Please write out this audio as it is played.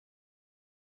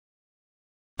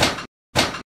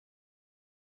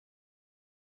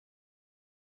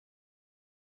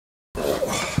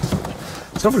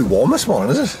It's not very warm this morning,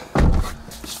 is it?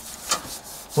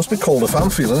 Must be cold if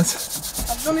I'm feeling it.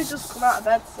 I've only just come out of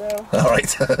bed, so...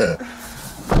 Alright.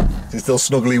 It's still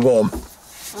snugly warm.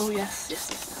 Oh, yes.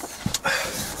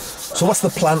 So what's the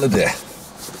plan today?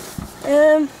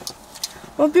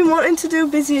 I've been wanting to do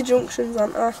Busier junctions,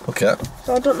 haven't I? Okay.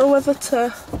 So I don't know whether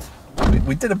to...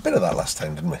 We did a bit of that last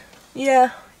time, didn't we? Yeah.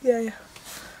 Right,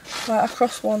 I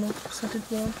crossed one up because I did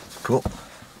one. Cool.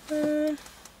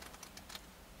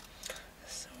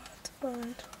 It's so hard to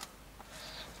find.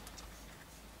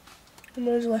 I'm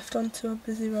always left onto a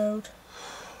busy road.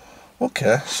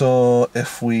 Okay, so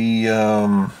if we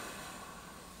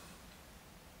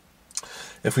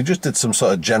just did some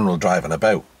sort of general driving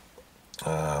about,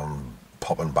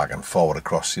 popping back and forward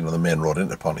across, the main road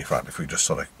into Pontefract, if we just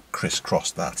sort of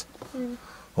crisscrossed that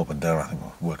up and down, I think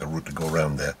we'll work a route to go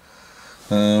around there.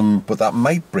 But that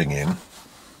might bring in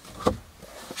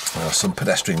some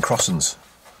pedestrian crossings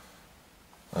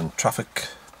and traffic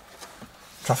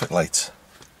lights.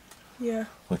 Yeah.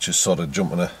 Which is sort of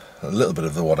jumping a little bit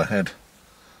of the one ahead.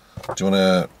 Do you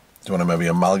want to maybe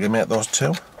amalgamate those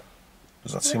two?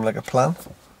 Does that seem like a plan?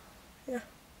 Yeah.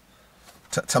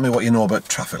 Tell me what you know about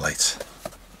traffic lights.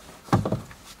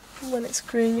 When it's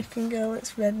green you can go, when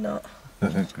it's red not.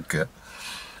 Okay.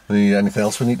 Anything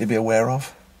else we need to be aware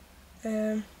of?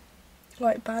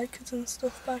 Like bikers and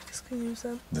stuff, bikers can use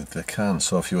them. They can.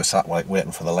 So if you were sat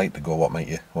waiting for the light to go, what might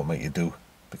you do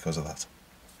because of that?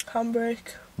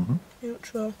 Handbrake,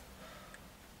 neutral.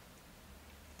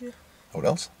 Yeah. What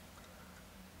else?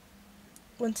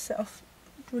 When to set off,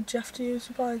 would you have to use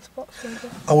your blind spots maybe?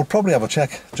 I would probably have a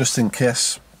check just in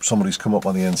case somebody's come up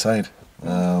on the inside.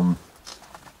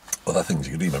 Other things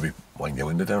you could do, maybe wind your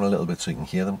window down a little bit so you can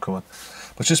hear them coming.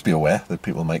 But just be aware that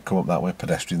people might come up that way,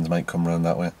 pedestrians might come around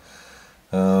that way.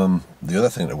 The other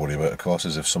thing to worry about, of course,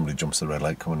 is if somebody jumps the red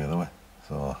light coming the other way.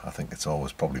 So I think it's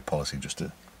always probably policy just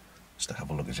to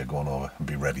have a look as you're going over and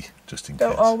be ready, just in case.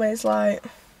 Don't always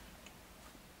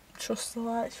trust the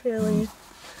lights, really.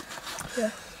 Yeah.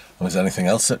 And is there anything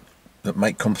else that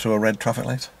might come through a red traffic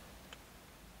light?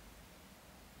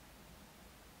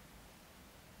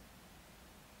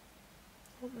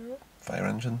 Fire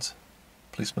engines,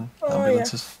 policemen,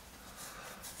 ambulances. Yeah.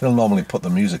 They'll normally put the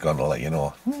music on to let you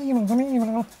know.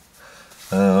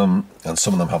 And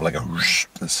some of them have like a whoosh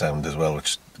sound as well,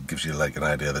 which gives you like an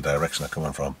idea of the direction they're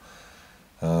coming from.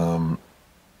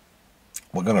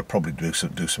 We're going to probably do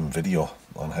some video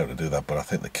on how to do that, but I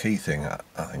think the key thing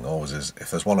I think always is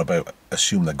if there's one about,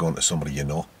 assume they're going to somebody you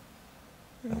know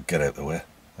and get out of the way.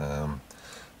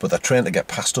 But they're trained to get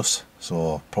past us,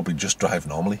 so probably just drive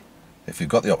normally. If you've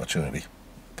got the opportunity,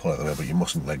 pull out of the way, but you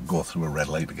mustn't like go through a red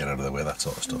light to get out of the way, that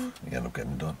sort of stuff. You end up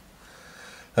getting done.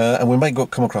 And we might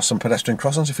come across some pedestrian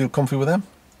crossings if you're comfy with them.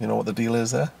 You know what the deal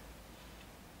is there?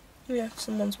 Yeah, if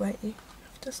someone's waiting, you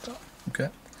have to stop. Okay.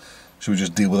 Should we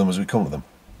just deal with them as we come to them?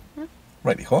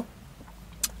 Righty-ho.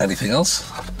 Anything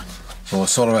else? So we're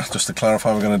sort of, just to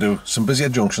clarify, we're going to do some Busier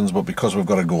junctions, but because we've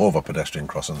got to go over pedestrian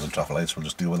crossings and traffic lights, we'll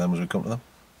just deal with them as we come to them.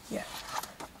 Yeah.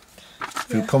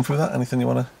 Feel comfy with that? Anything you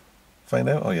want to find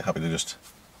out, or are you happy to just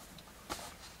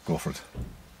go for it?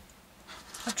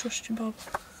 I trust you, Bob.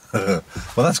 Well,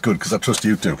 that's good, because I trust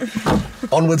you too.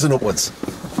 Onwards and upwards.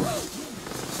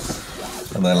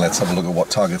 And then let's have a look at what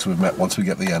targets we've met once we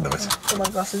get to the end of it. Put my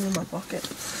glasses in my pocket.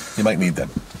 You might need them.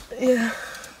 Yeah.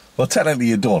 Well, technically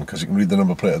you don't, because you can read the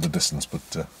number plate at the distance,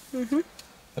 but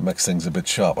it makes things a bit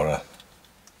sharper.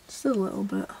 Just a little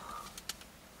bit.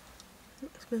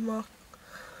 It's been more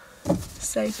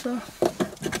safer.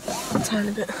 A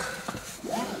tiny bit.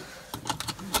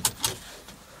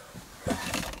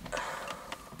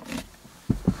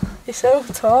 You're so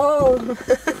tall.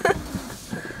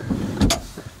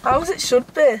 How it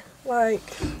should be, like.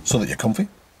 So that you're comfy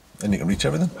and you can reach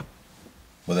everything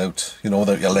without,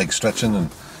 without your legs stretching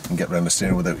and get around the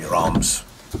steering without your arms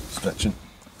stretching.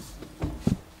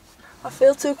 I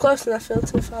feel too close and I feel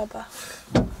too far back.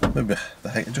 Maybe the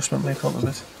height adjustment may help a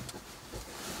bit.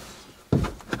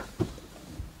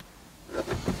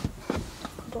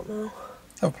 I don't know.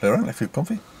 Have a play around if you're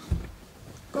comfy.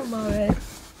 I'm alright.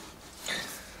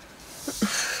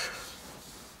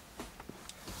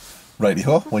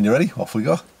 Righty-ho, when you're ready, off we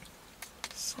go.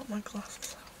 Sort my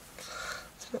glasses out.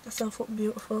 Let's make myself look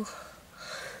beautiful.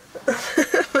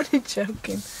 What are you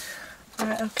joking?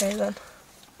 Right, okay then.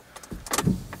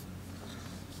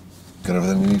 Got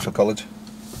everything you need for college?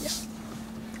 Yeah.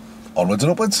 Onwards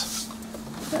and upwards.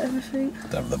 Got everything.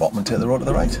 Down to the bottom and take the road to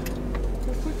the right.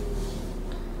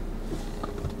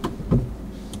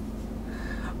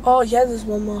 Oh yeah, there's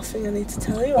one more thing I need to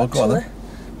tell you go on actually, then.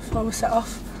 before we set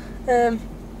off.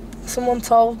 Someone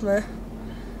told me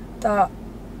that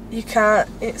you can't.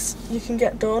 You can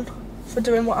get done for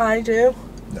doing what I do.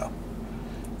 No.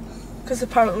 Because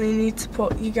apparently you need to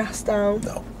put your gas down.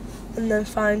 No. And then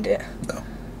find it. No.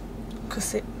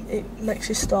 Because it makes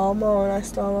you stall more, and I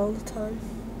stall all the time.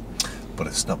 But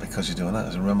it's not because you're doing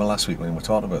that. Remember last week when we were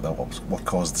talking about that, what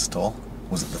caused the stall?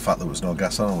 Was it the fact there was no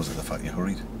gas on, or was it the fact you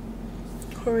hurried?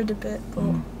 Hurried a bit,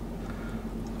 but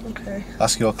okay.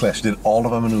 Ask your Claire, she did all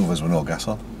of her manoeuvres with no gas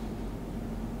on.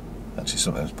 And she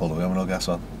sometimes pulled away with no gas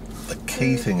on. The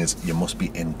key thing is you must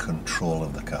be in control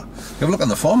of the car. Have a look on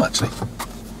the form actually,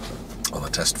 on the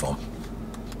test form.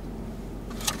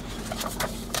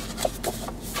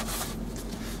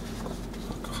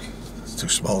 It's too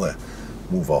small there.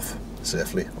 Move off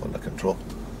safely, under control.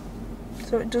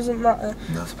 So it doesn't matter.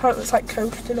 No. So apparently it's like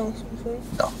coasting or something.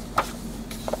 No.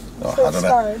 No, So I it's don't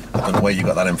know. fine. I don't know where you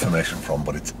got that information from,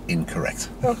 but it's incorrect.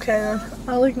 Okay then,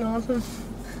 I'll ignore them.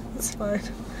 It's fine.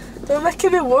 They're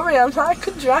making me worry. I'm like, I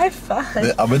could drive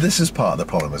fine. I mean, this is part of the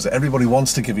problem, is that everybody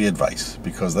wants to give you advice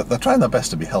because they're trying their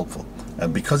best to be helpful,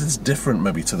 and because it's different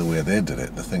maybe to the way they did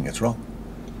it, they think it's wrong.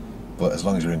 But as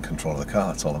long as you're in control of the car,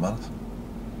 that's all that matters,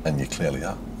 and you clearly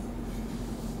are.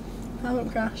 I haven't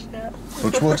crashed yet.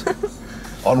 Touch wood.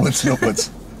 Onwards and upwards.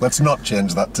 Let's not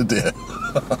change that today.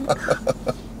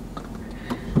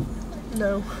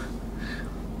 No.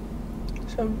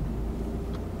 So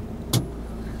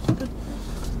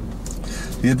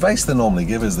The advice they normally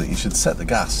give is that you should set the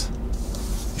gas.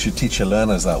 You should teach your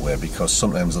learners that way, because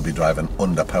sometimes they'll be driving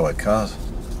underpowered cars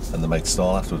and they might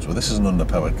stall afterwards. Well, this is an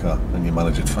underpowered car and you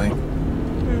manage it fine.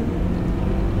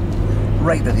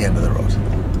 Right at the end of the road.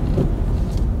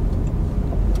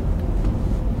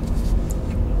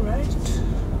 right.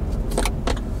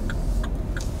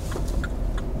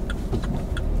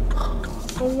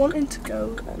 I'm wanting to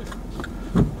go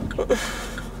then.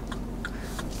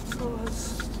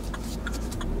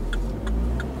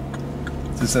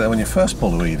 So when you first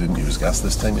pulled away, you didn't use gas.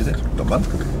 This time you did. Don't matter.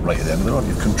 Right at the end of the road.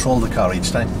 You've controlled the car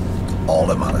each time. All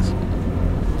that matters.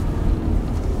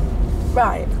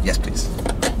 Right. Yes, please.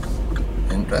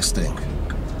 Interesting.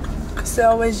 Because they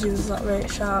always use that rate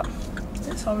sharp.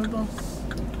 It's horrible.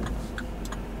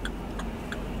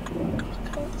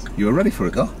 You were ready for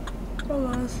it, though. I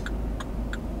was.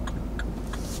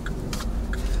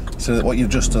 So that what you've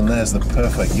just done there is the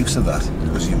perfect use of that,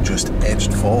 because you've just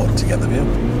edged forward to get the view.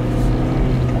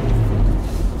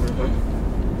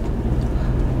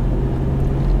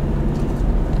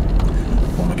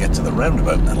 When we get to the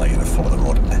roundabout, I'd like you to follow the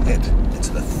road ahead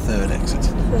into the third exit.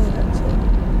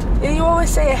 Yeah, you always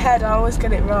say ahead, I always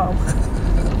get it wrong.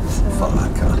 Follow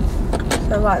that car.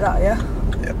 So like that, yeah?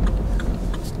 Yep.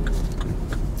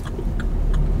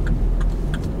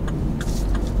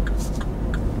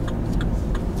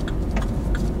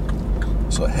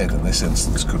 So ahead in this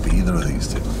instance could be either of these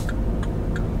two.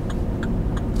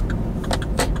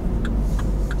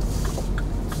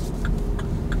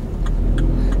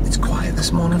 It's quiet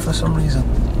this morning for some reason.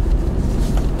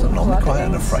 It's not normally quiet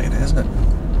on a Friday, isn't it?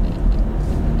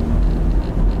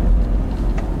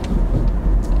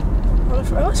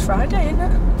 Oh, it's Friday, isn't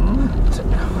it? I don't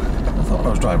know. I thought when I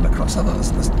was driving across, I thought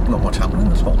there's not much happening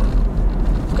this morning.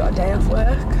 I've got a day off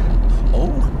work.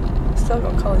 Oh, Still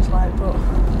got college light, but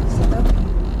still.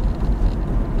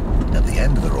 at the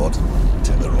end of the road,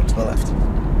 take the road to the left.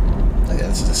 Okay,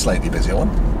 this is a slightly busier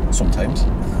one, sometimes.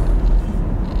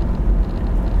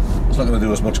 It's not going to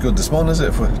do us much good this morning, is it,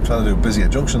 if we're trying to do busier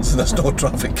junctions and there's no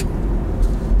traffic?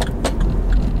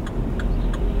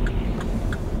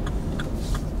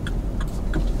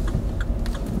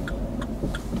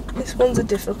 This one's a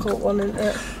difficult one, isn't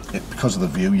it? Because of the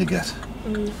view you get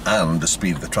and the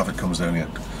speed the traffic comes down here.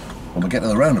 When we get to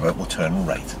the roundabout, we'll turn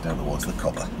right down towards the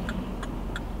cobbler.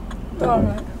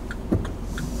 Alright.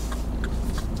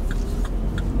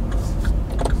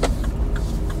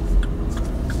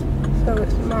 So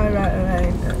it's my right of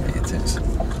way. It is.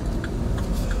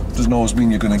 Doesn't always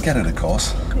mean you're going to get it, of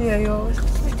course. Yeah, you always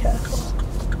have to be careful.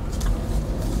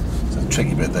 It's a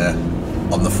tricky bit there.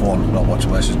 On the phone, not watching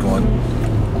where she's going.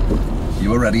 You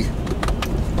were ready.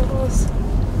 I was.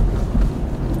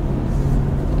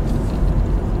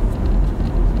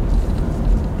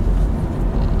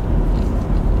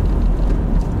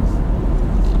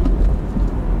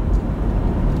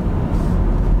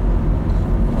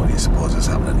 What do you suppose is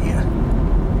happening here?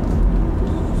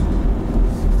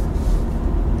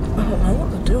 I don't know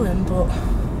what they're doing, but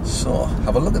So,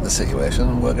 have a look at the situation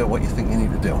and work out what you think you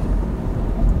need to do.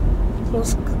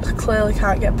 I clearly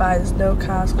can't get by. There's no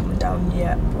cars coming down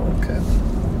yet. But Okay.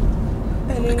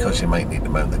 anyway. Because you might need to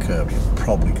mount the curb, you're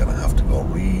probably going to have to go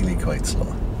really quite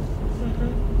slow.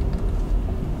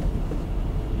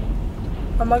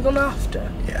 Am I gonna have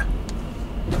to? Yeah.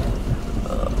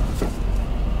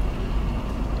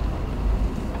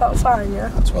 That's fine, yeah?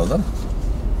 That's well done.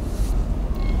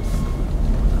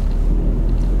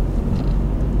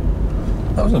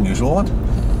 That was an unusual one.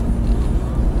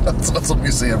 That's not something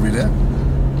you see every day.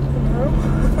 No.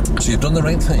 So you've done the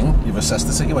right thing, you've assessed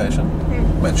the situation,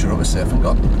 made sure it was safe and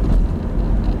gone.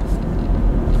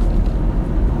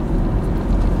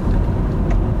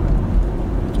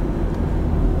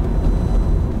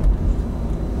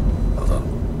 Well done.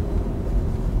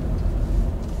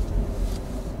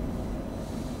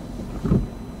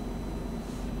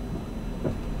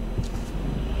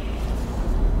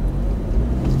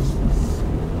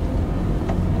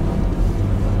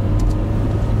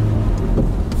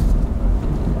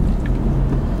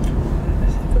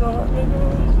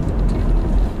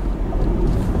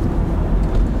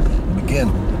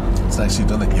 It's nicely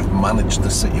done that you've managed the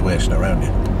situation around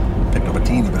you. Picked up a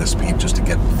teeny bit of speed just to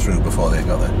get through before they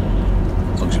got there.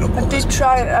 As long as you don't go I did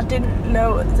try, I didn't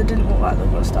know, they didn't look like they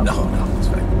were going to stop. No, it's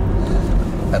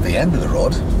fine. At the end of the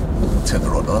road, turn the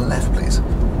road to the left, please.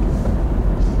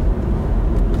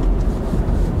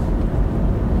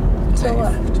 To the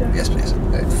left, yeah? Yes, please.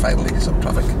 Finally, some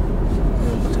traffic.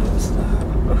 Don't start.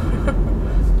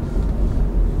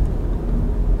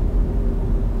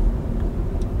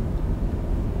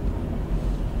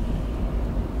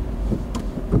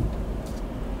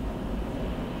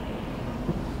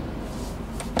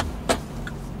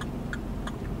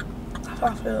 I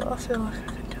feel like I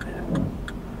can do it.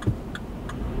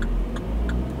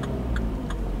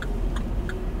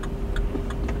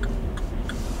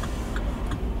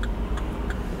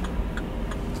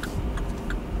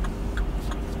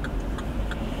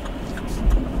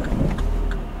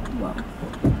 Wow.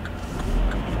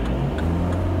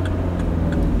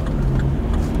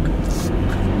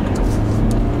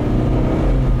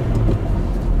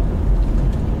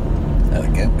 And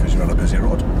again, because you're on a busy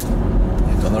road,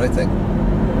 you've done the right thing.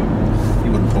 You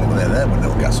wouldn't pull over there with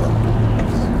no gas on.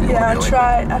 Yeah, I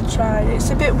tried. It's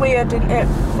a bit weird, isn't it?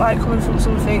 Like coming from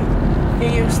something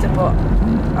you're used to, but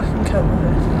I can cope with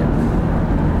it.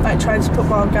 Like trying to put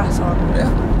more gas on. Yeah,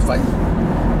 fine.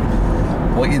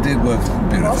 What you did worked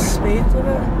beautifully. Lost speed, didn't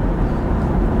it?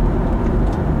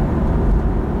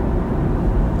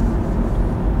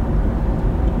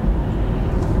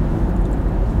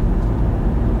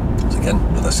 So again,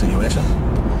 another situation.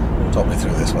 Talk me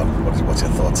through this one. What's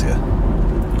your thoughts here?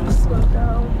 Slow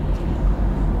down.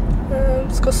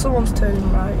 It's because someone's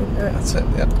turning right, isn't it? That's it,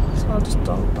 yeah. So I'll just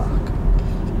dog back.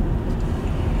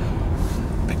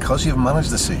 Because you've managed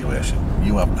the situation,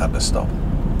 you haven't had to stop.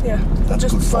 Yeah, That's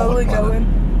just good slowly forward planning.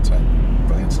 going. That's right.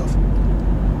 Brilliant stuff.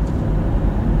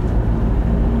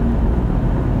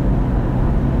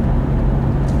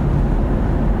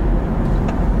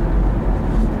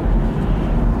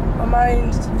 My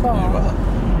mind's far. You are.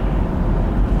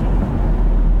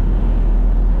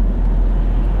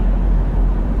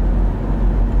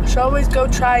 I should always go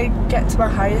try and get to my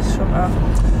highest from her.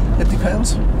 It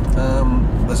depends.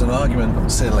 There's an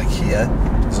argument, say like here,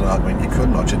 there's an argument you could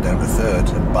notch it down to third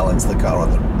and balance the car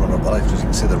on the run up the lights, because you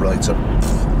can see the lights are,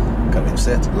 can't even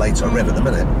see it, lights are red at the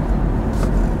minute.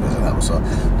 Doesn't happen, so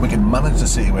we can manage the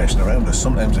situation around us.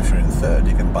 Sometimes if you're in third,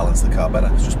 you can balance the car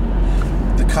better. It's just,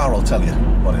 the car will tell you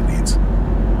what it needs.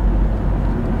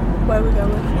 Where are we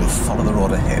going? We'll follow the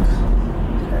road ahead.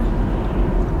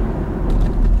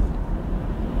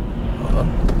 Hold on.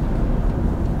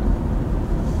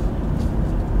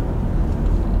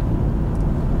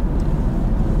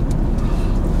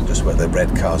 Just where the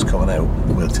red car's coming out,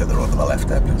 we'll take the road to the left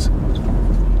there, please.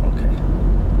 Okay.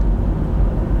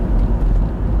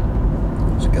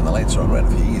 So again, the lights are on red.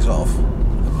 If you ease off,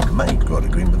 it might go to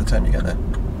green by the time you get there.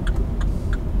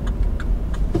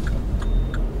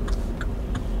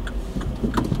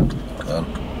 Well done.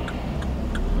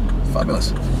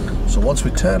 Fabulous. So once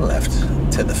we turn left,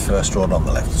 take the first road on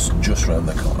the left. It's just round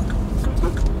the corner.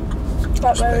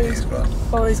 That way he's gone.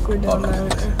 Oh, he's going down there.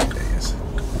 There he is.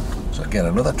 So again,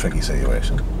 another tricky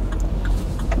situation.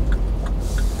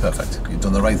 Perfect. You've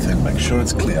done the right thing. Make sure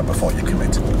it's clear before you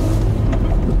commit. A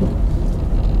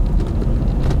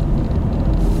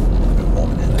bit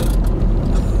warm in here now.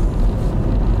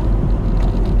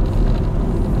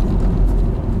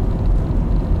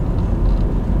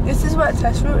 This is where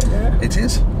test route, isn't it? It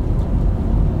is.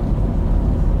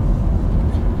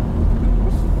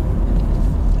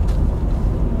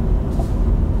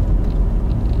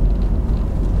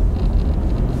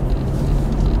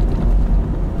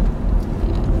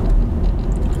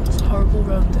 It's a horrible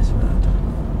road, this road.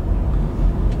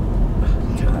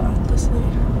 Can't hardly see.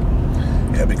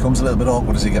 Yeah, it becomes a little bit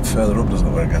awkward as you get further up, doesn't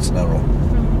it, where it gets narrow.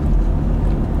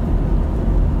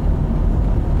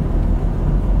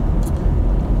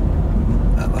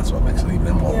 And that's what makes it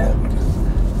even more awkward.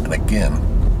 And again,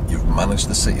 you've managed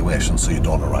the situation so you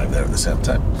don't arrive there at the same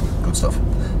time. Good stuff.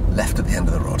 Left at the end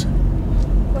of the road.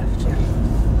 Left,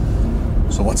 yeah.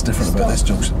 So what's different about this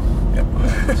junction? Yep.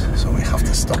 So we have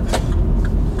to stop.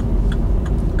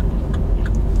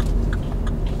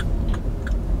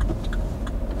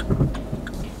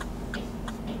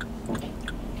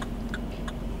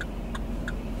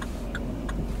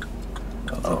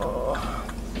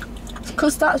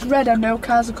 Because that's red, I know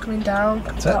cars are coming down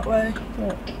that way.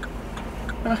 But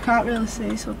I can't really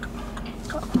see, so.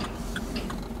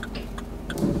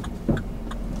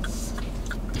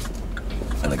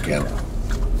 And again,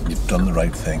 you've done the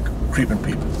right thing. Creeping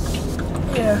people.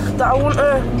 Yeah, that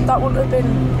wouldn't have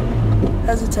been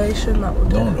hesitation. That would.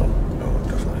 No,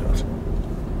 definitely not.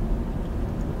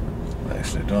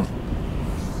 Nicely done.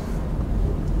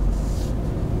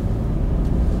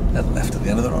 And left at the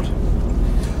end of the road.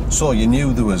 So you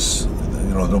knew there was,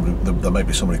 there might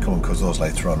be somebody coming because those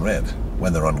lights are on red.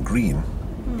 When they're on green,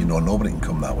 you know nobody can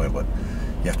come that way, but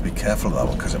you have to be careful of that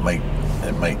one because it might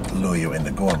lure you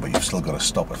into going, but you've still got to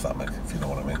stop if you know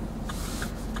what I mean.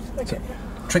 Okay.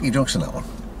 So, tricky junction, that one.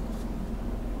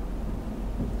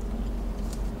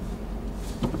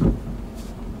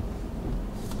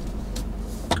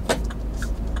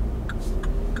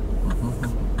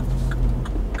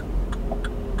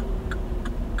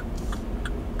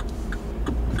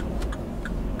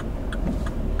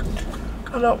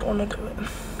 I don't want to do it.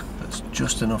 There's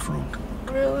just enough room.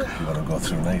 Really? You want to go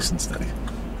through nice and steady.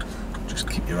 Just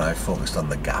keep your eye focused on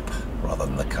the gap rather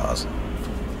than the cars.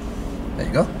 There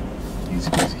you go. Easy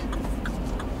peasy.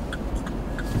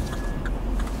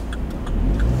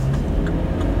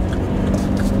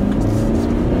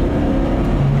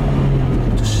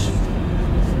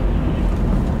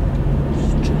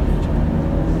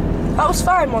 That was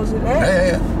fine, wasn't it?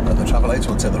 Yeah. And the traffic lights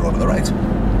will take the road to the right.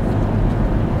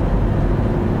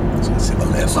 See the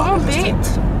lane. Someone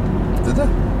beeped. Did they?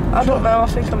 I don't know, I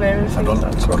think I'm hearing things. I don't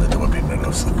think they were beeping at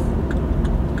us.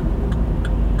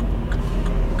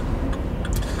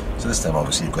 So this time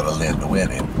obviously you've got a lane to wait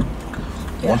in.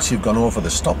 Yeah. Once you've gone over the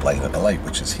stop line at the light,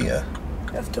 which is here.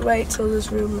 You have to wait till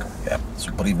there's room there. Yeah,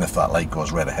 so, but even if that light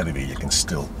goes red ahead of you, you can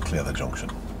still clear the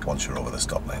junction once you're over the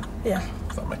stop line. Yeah.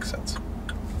 If that makes sense.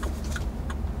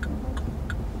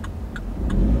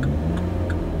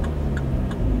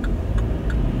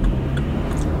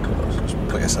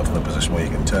 Put yourself in a position where you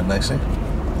can turn nicely.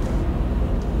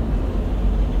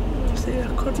 See, I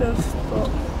could have, but...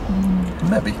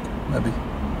 Maybe.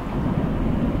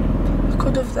 I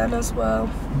could have then as well.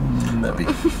 Maybe.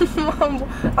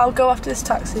 I'll go after this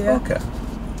taxi, yeah? Okay.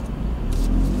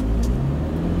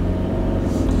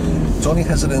 It's only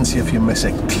hesitancy if you miss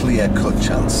a clear-cut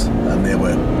chance, and they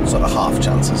were sort of half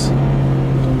chances.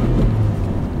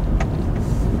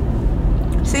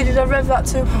 See, did I rev that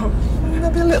too much?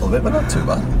 Maybe a little bit, but not too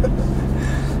bad.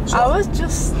 So I was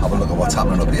just... have a look at what's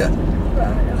happening up here.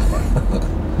 Right,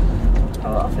 a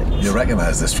lot of things. You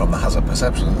recognise this from the hazard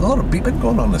perception. There's a lot of beeping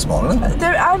going on this morning, isn't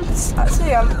there? It's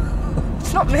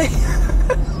not me.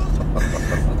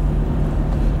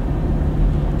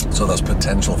 So there's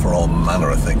potential for all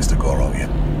manner of things to go wrong here.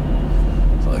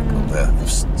 So like up there,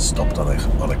 they've stopped on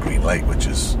a green light, which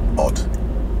is odd.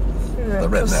 Yeah, they're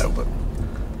red now, but...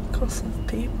 Because of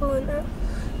people, isn't it?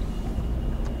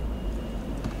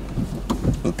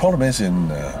 The problem is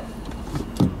in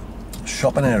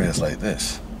shopping areas like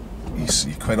this,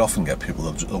 you quite often get people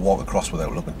that'll walk across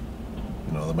without looking.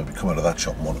 You know, they maybe come out of that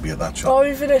shop and want to be at that shop. Or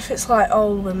even if it's like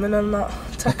old women and that,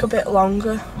 take a bit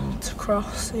longer to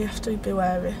cross, so you have to be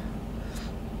wary.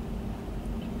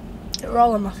 They were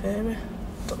all in my favour.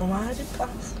 Don't know why I did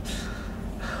pass.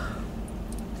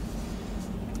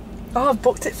 Oh, I've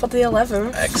booked it for the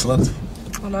 11th. Excellent.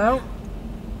 I know.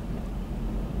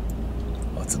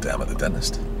 What's the day I'm at the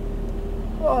dentist?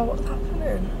 Oh, what's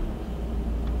happening?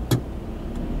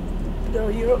 No,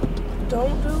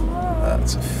 don't do that.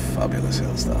 That's a fabulous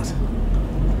hill start.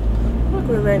 Look,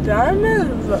 we made behind me.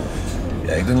 But...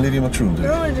 Yeah, he didn't leave you much room, did he?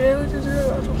 No, he really did. I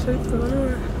don't think so,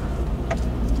 anyway.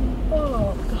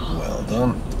 Oh, God. Well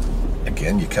done.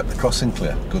 Again, you kept the crossing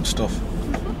clear. Good stuff.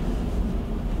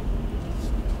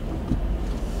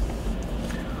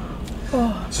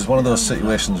 Oh, This is one of those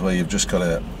situations where you've just got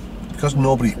to, because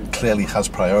nobody clearly has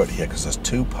priority here because there's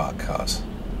two parked cars,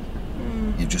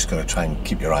 you've just got to try and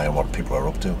keep your eye on what people are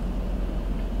up to.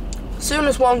 as soon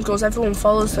as one goes, everyone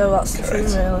follows, though. That's the thing,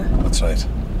 really. That's right.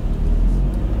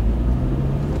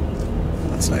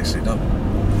 That's nicely done.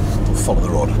 follow the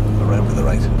road around to the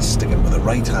right, stick in with the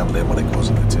right hand lane when it goes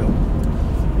into two.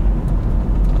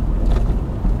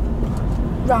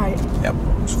 Right. Yep,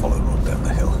 just follow the road down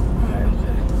the hill. Right,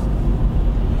 okay.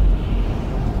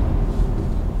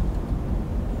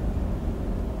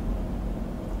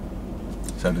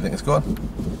 So how do you think it's going?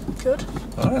 Good.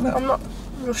 Alright now. I'm not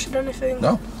rushing anything.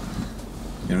 No?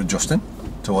 You're adjusting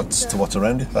to what's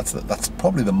around you. That's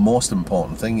probably the most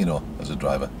important thing, you know, as a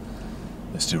driver,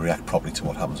 is to react properly to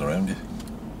what happens around you.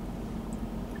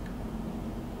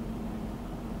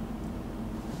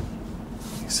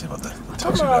 You see what the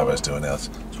taxi driver is doing now. It's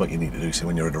what you need to do. See,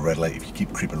 when you're at a red light, if you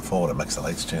keep creeping forward, it makes the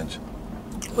lights change.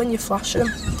 When you flash them.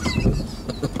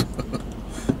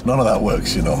 None of that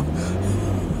works, you know.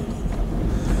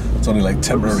 It's only like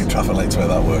temporary traffic lights where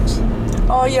that works.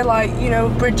 Oh, yeah, like, you know,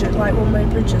 bridges, like one-way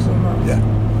bridges and that. Yeah.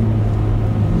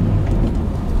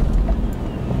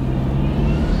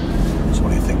 So what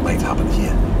do you think might happen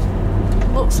here?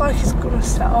 Looks like it's going to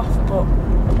set off, but...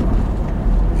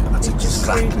 Yeah, that's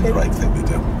exactly the right thing to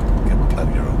do. Give him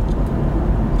plenty of room.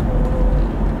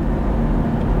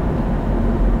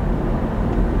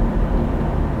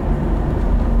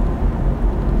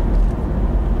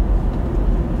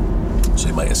 So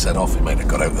he might have set off, he might have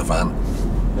got out of the van.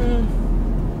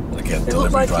 And again,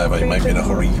 delivery driver, he might be in a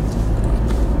hurry.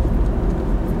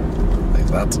 Like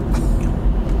that.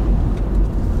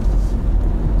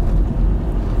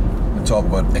 We talk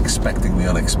about expecting the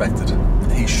unexpected.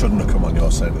 He shouldn't have come on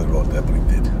your side of the road there, but he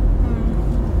did.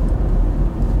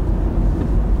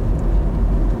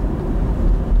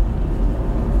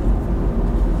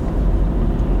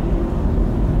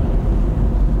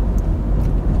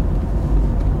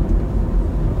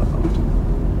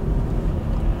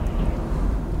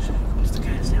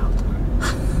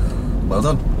 Well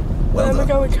done. Well done. Where are we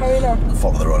going, carry on?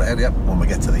 Follow the road ahead, yep. When we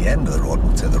get to the end of the road,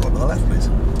 we'll take the road to the left, please.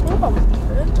 Oh,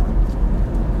 good.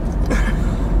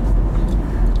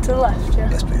 To the left, yeah?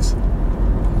 Yes, please.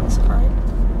 That's fine.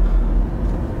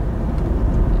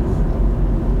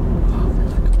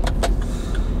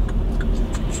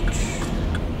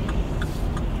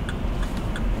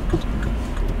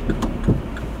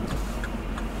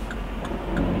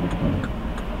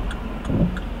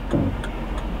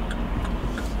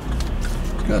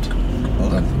 Good. Well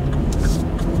done.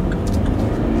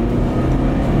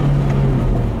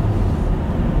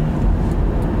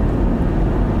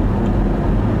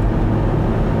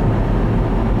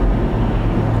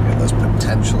 Yeah, there's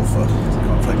potential for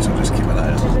conflict, so just keep an eye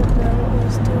I on didn't know what I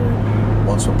was doing. it.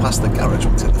 Once we're past the garage,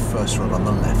 we'll take the first road on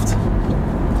the left.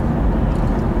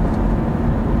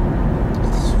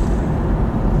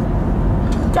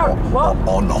 What?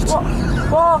 Or not.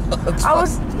 What? That's I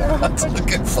was... That's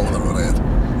okay, follow the road ahead.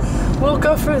 We'll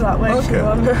go through that way if you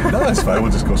want. No, it's fine,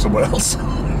 we'll just go somewhere else.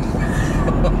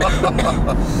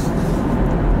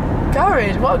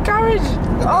 Garage? What garage?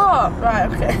 Oh,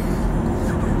 right, okay.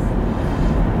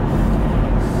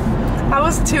 I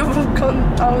was too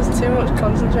much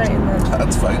concentrating then.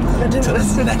 That's fine. I didn't To the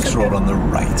listen next to road him. on the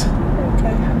right.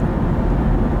 Okay.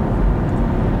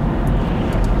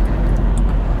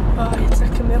 Oh, you're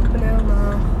taking me up an hill now.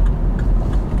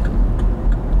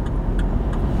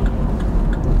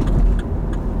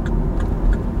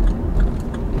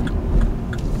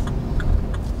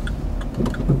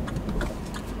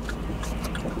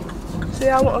 See,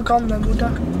 I wouldn't have gone then, would I?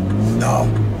 No.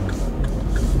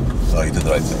 No, you did the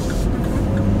right thing.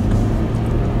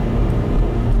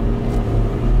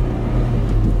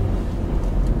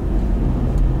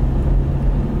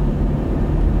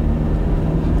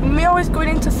 Me always going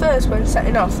into first when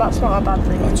setting off, that's not a bad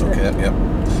thing, That's is okay, it? yep.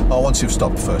 Oh, once you've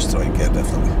stopped first, right, yeah,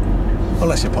 definitely.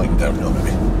 Unless you're pointing down, no,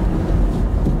 maybe.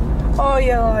 Oh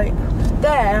yeah, like,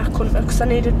 there I couldn't because I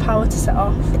needed power to set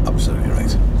off. Absolutely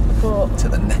right. But To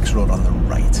the next road on the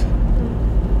right.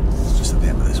 It's just at the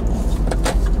end of this wall.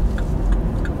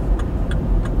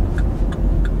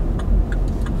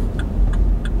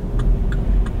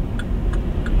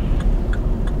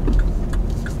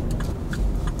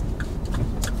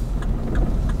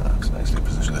 That's nicely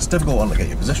positioned. It's a difficult one to get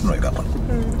your position right, that one.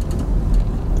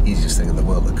 Easiest thing in the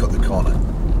world to cut the corner.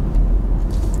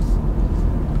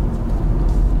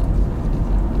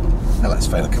 Now let's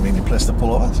find a convenient place to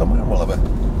pull over somewhere and we'll have a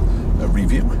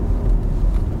review.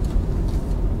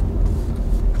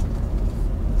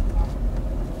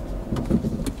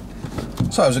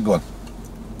 So how's it going?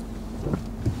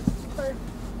 Fine.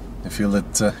 You feel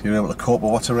that you're able to cope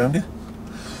with what's around you? I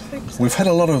think so. We've had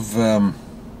a lot of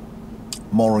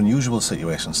more unusual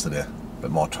situations today. A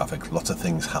bit more traffic, lots of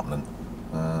things happening,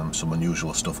 some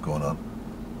unusual stuff going on.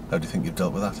 How do you think you've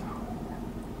dealt with that?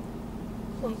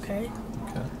 Okay.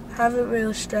 Okay. I haven't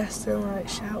really stressed and like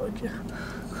shouted you.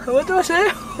 What do I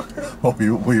do? Oh,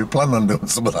 were you planning on doing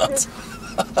some of that?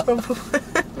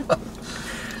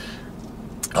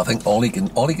 I think all you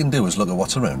can do is look at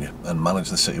what's around you and manage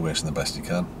the situation the best you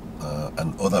can.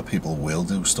 And other people will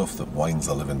do stuff that winds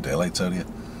the living daylights out of you.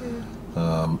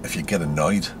 If you get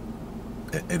annoyed,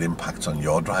 it impacts on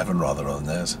your driving rather than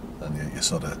theirs, and you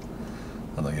sort of,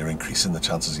 I know, you're increasing the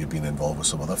chances of you being involved with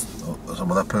some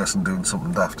other person doing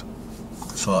something daft.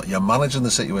 So you're managing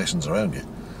the situations around you.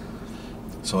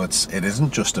 So it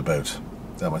isn't just about.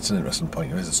 It's an interesting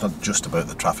point. It's not just about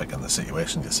the traffic and the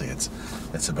situation you see.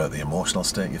 It's about the emotional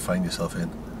state you find yourself in.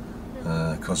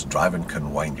 Because driving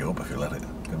can wind you up if you let it.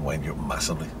 It can wind you up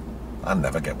massively. I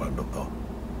never get wound up though.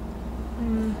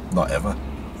 Not ever.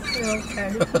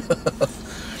 Okay.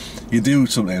 You do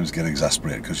sometimes get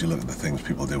exasperated because you look at the things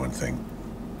people do and think,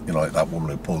 you know, like that woman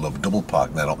who pulled up double park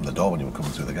and then opened the door when you were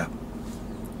coming through the gap.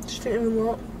 Just didn't even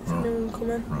look. Didn't even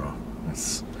come in. No.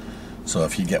 So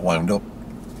if you get wound up,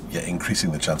 you're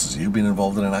increasing the chances of you being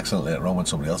involved in an accident later on when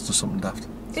somebody else does something daft.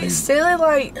 So it's silly,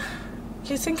 like,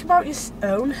 you think about your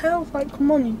own health, like,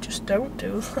 come on, you just don't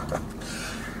do that.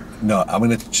 No, I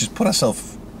mean, she's put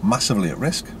herself massively at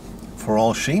risk. For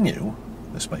all she knew,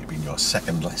 this might have been your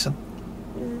second lesson.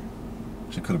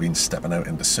 She could have been stepping out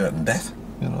into certain death,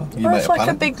 you know. You might it's have like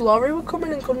panicked. a big lorry would come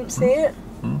in and couldn't see it.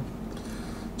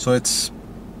 So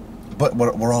but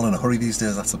we're all in a hurry these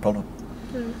days, that's the problem.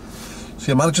 So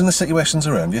you're managing the situations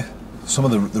around you. Some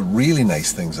of the really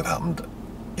nice things that happened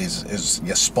is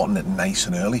you're spotting it nice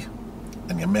and early,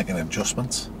 and you're making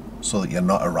adjustments so that you're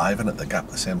not arriving at the gap at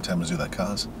the same time as the other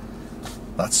cars.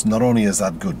 That's not only is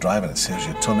that good driving, it saves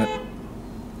you a ton.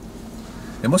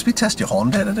 It must be test your horn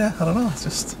day today. I don't know.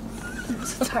 It's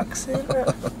a taxi, isn't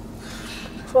it?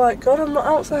 It's like, God, I'm not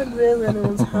outside really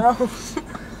anyone's house.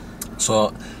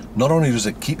 So not only does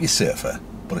it keep you safer,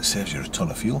 but it saves you a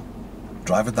ton of fuel.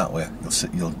 Driving that way,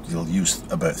 you'll use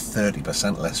about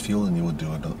 30% less fuel than you would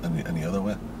do any other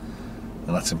way,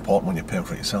 and that's important when you're paying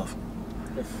for it yourself.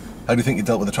 How do you think you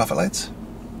dealt with the traffic lights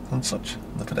and such,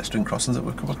 the pedestrian crossings that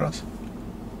we've come across?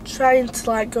 Trying to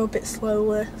like go a bit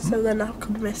slowly, so then I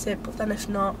could miss it. But then if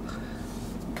not,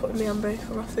 putting me on brake.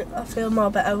 I feel more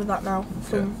better with that now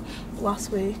from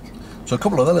last week. So a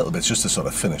couple of other little bits just to sort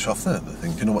of finish off the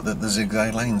thing. Do you know what the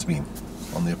zigzag lines mean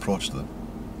on the approach to them?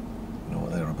 You know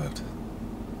what they're about?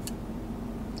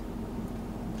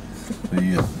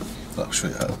 I'll show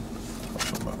you how.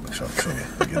 Make sure I show you.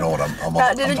 You know what I'm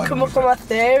That didn't come up on my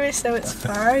theory, so it's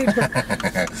fine.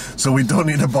 So we don't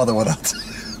need to bother with that.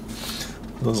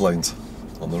 Those lines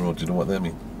on the road, do you know what they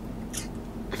mean?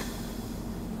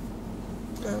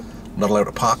 No. Not allowed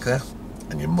to park there,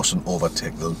 and you mustn't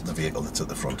overtake the vehicle that's at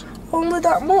the front. Only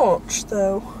that much,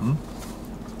 though?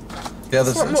 Yeah,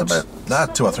 it's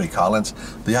about 2 or 3 car lengths.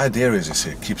 The idea is, you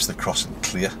see, it keeps the crossing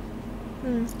clear.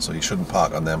 So you shouldn't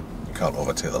park on them. You can't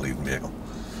overtake the leading vehicle.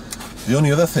 The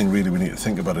only other thing really we need to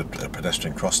think about at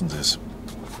pedestrian crossings is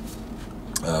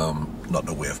not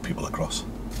to wave people across.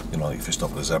 You know, like if you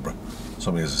stop at a zebra,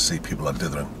 somebody has to see people are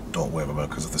dithering, don't wave them out,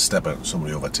 because if they step out and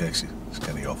somebody overtakes you, it's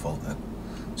kind of your fault then.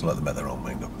 So let them make their own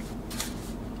mind up.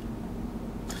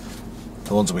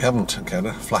 The ones that we haven't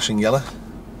encountered, flashing yellow,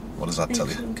 what does that tell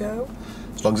you? Can go.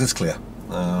 As long as it's clear.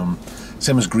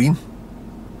 Same as green.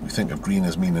 We think of green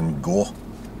as meaning go.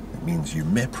 It means you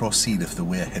may proceed if the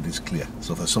way ahead is clear.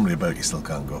 So if there's somebody about, you still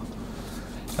can't go.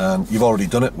 And you've already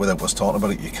done it without us talking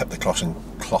about it. You kept the crossing.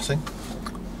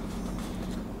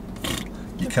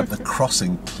 You kept the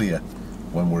crossing clear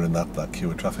when we're in that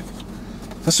queue of traffic.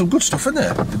 There's some good stuff in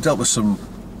there. You've dealt with some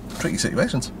tricky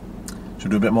situations. Should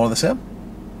we do a bit more of the same?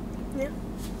 Yeah.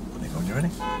 When you're ready.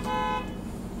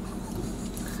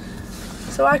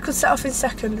 So I could set off in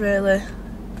second, really,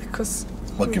 because...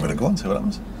 Well, give it a go and see what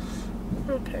happens.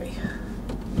 Okay.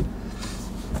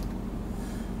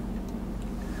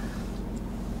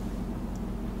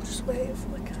 Just waiting for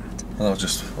the card. I'll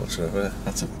just watch it over there.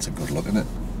 That's a good look, isn't it?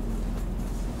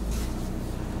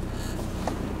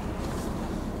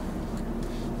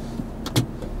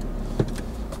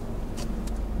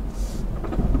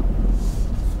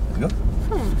 There you go.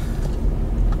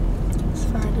 It's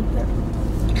fine, isn't it?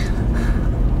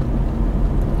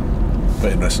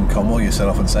 Bit interesting combo, you set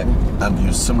off in second and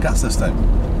used some gas this time.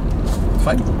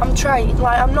 Fine. I'm trying,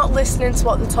 like, I'm not listening to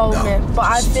what they told me, but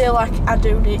I feel like I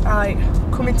do need, like,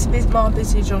 coming to more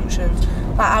busy junctions,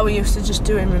 like how we used to just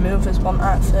doing removers one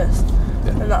at first.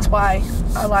 Yeah. And that's why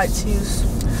I like to use...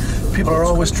 People are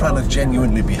always trying to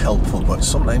genuinely be helpful, but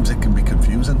sometimes it can be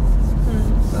confusing.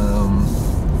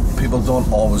 People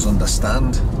don't always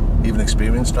understand, even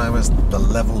experienced drivers, the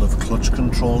level of clutch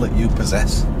control that you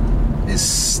possess is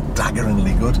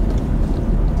staggeringly good.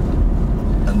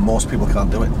 And most people can't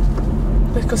do it.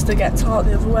 Because they get taught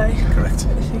the other way. Correct.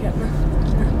 If you get me.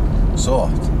 Yeah. So,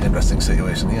 interesting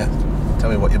situation here. Tell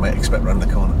me what you might expect round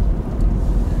the corner.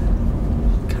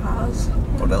 Cars.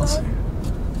 What else?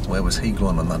 Where was he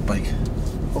going on that bike?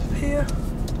 Up here.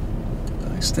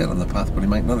 He stayed on the path, but he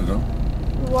might not have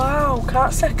done. Wow,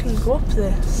 can't second go up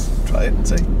this. Try it and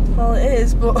see. Well, it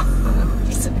is, but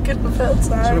second the third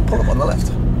time. Should we pull up on the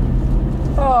left?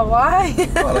 Oh, why?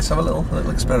 Well, let's have a little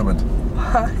experiment.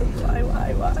 Why?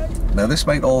 Now this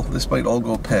might all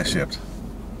go pear-shaped.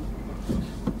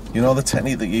 You know the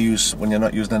technique that you use when you're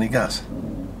not using any gas?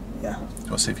 Yeah.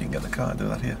 Go see if you can get the car and do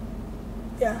that here.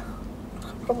 Yeah,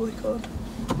 I probably could.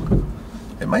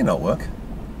 It may not work.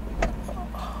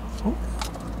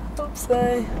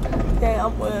 Oopsie. Yeah,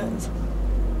 it worked.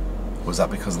 Was that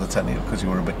because of the technique or because you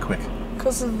were a bit quick?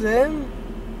 Because of them.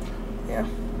 Yeah.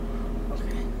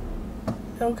 Okay.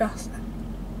 No gas then.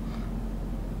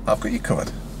 I've got you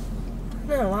covered.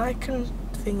 No, I can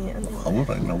thing it anyway. I will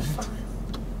right now. Fine.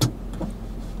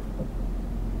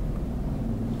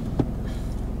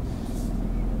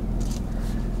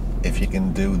 If you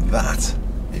can do that,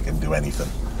 you can do anything.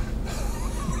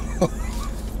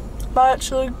 Am I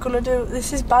actually gonna do?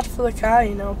 This is bad for the car,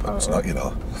 you know. Apparently. It's not, you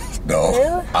know. No,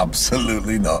 Really?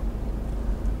 absolutely not.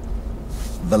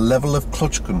 The level of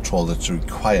clutch control that's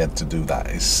required to do that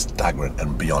is staggering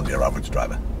and beyond your average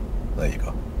driver. There you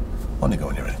go. On you go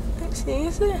when you're ready. It's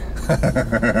easy.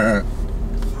 Am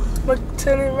I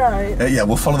turning right? Yeah,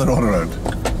 we'll follow the road around.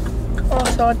 Oh,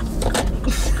 so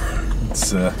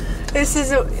It's this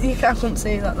is you can't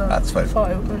see that though. That's fine. I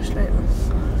thought it would go straight.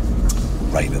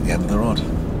 right at the end of the road.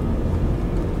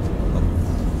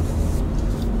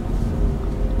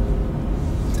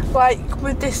 Like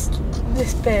with this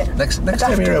bit. Next I'd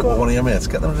time have you're to out go- with one of your mates,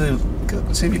 get them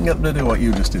to see if you can get them to do what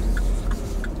you just did.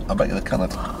 I bet you they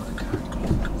cannot.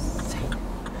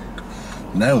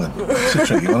 Now then, it's a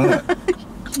tricky one, isn't it?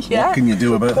 Yeah. What can you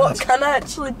do about What that? can I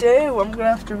actually do? I'm gonna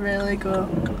have to really go.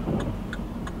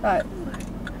 Right.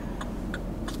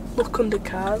 Look under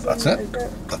cars. That's and it. like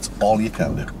that. That's all you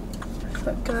can do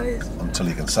But guys. until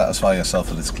you can satisfy yourself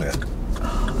that it's clear.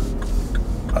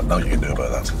 And now you can do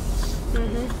about that.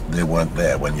 They weren't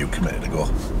there when you committed to go.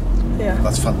 Yeah.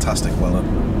 That's fantastic. Well done.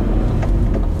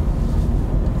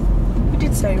 You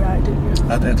did say right, didn't you?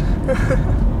 I did.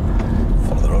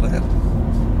 Follow the road ahead.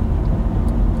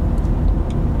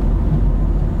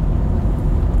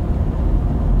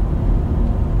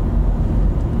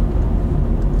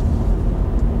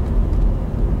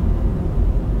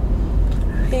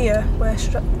 Here,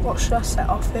 what should I set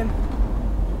off him?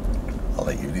 I'll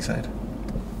let you decide.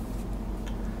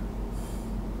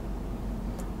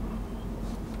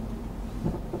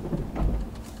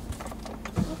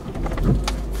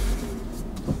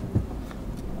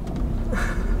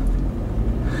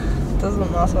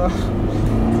 Doesn't matter.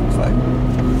 Fine.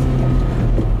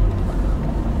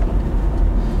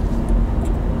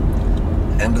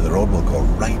 End of the road will go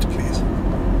right, please.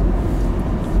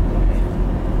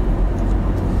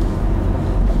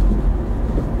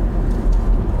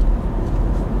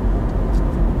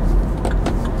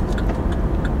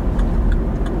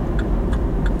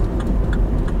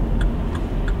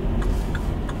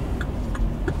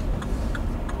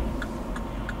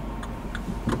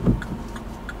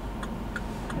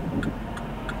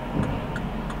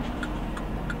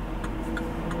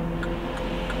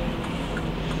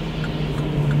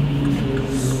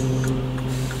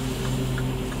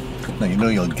 Now you know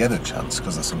you'll get a chance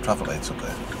because there's some traffic lights up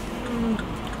there.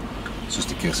 It's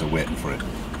just a case of waiting for it.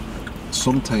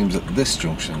 Sometimes at this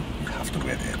junction you have to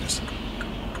wait ages.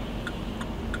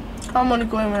 I'm only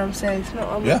going where I'm safe, not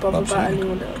I'm Yeah, not bothered about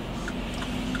absolutely. anyone else.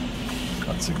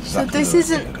 That's So exactly this the right thing to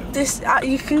isn't do. this.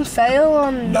 You can fail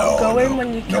on No, not going no,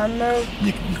 when you no. can though.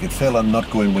 You could fail on not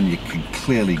going when you can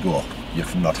clearly go.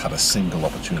 You've not had a single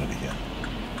opportunity here.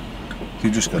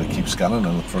 You just got to keep scanning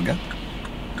and look for a gap.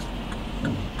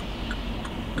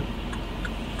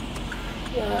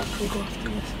 Yeah, I can go after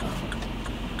this.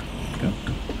 There you go.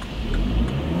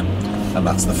 And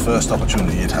that's the first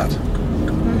opportunity you'd had.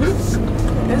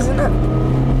 Isn't it?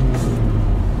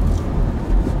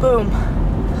 Boom.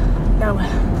 Now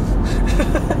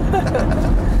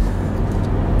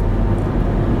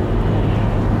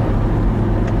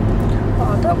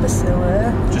oh, don't be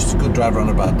silly. Just a good driver on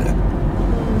a bad day.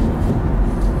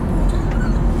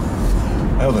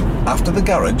 Now then, after the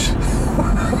garage,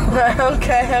 Right,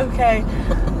 okay.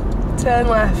 Turn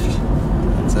left.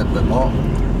 that's it, a bit more.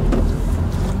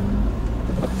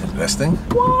 Interesting.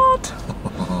 What?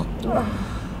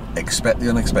 Expect the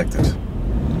unexpected.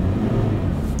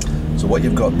 So what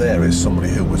you've got there is somebody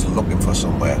who was looking for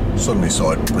somewhere, suddenly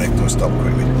saw it, brake to a stop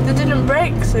quickly. They didn't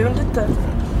brake soon, did they?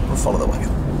 We'll follow the wagon.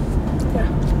 Yeah.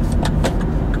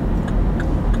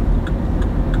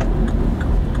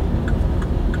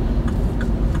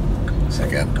 So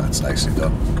again, that's nicely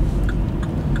done.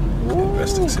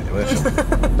 Interesting situation.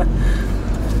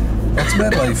 That's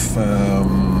made life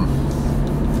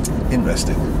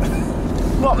interesting.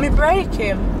 What, me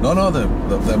braking? No, they're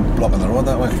blocking the road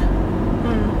that way.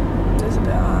 It's a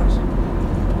bit hard.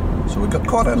 So we got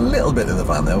caught a little bit in the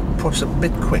van there, pushed a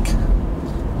bit quick.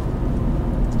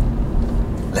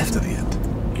 Left at the end.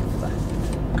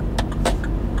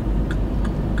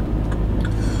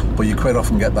 But you quite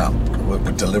often get that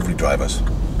with delivery drivers,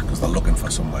 because they're looking for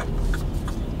somewhere.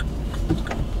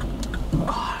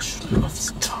 Oh, I shouldn't have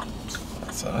stopped.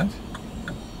 That's alright.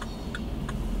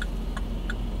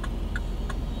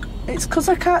 It's because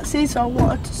I can't see, so I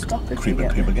wanted to stop if Creep you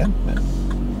get and creep me. again. Yeah.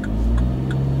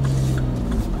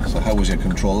 So how was your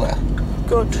control there?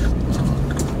 Good.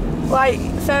 Like,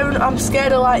 I'm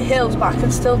scared of like hills, but I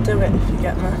can still do it if you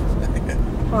get me.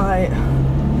 Like, I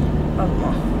don't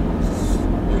know.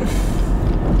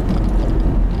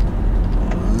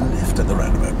 Left at the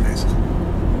roundabout, please.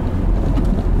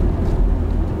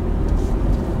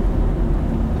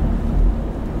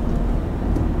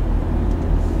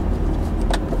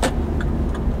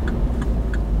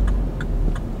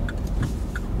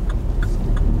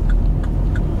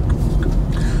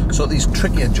 So these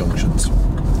trickier junctions,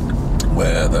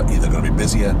 where they're either going to be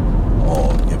busier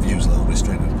or your view's a little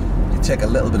restricted, you take a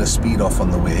little bit of speed off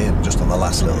on the way in, just on the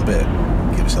last little bit,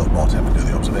 give yourself more time to do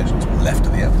the observations, left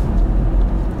at the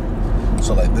end.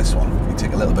 So like this one, you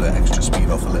take a little bit of extra speed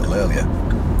off a little earlier,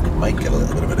 you might get a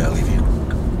little bit of an early view.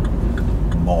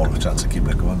 More of a chance of keeping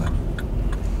it going then.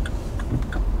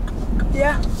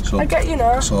 Yeah, So, I get you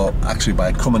now. So actually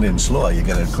by coming in slower, you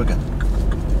get it quicker.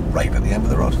 Right at the end of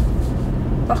the road.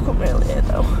 I couldn't really hear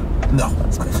though. No.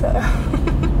 Let's be fair.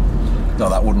 No,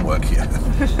 that wouldn't work here.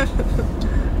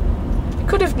 You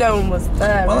could have known was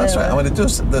there. Well, that's really. right. I mean, it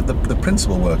does. The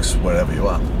principle works wherever you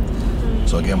are.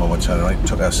 So again, when we're turning right,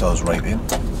 took ourselves right in.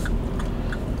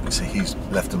 You see, he's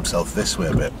left himself this way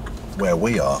a bit. Where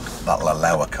we are, that'll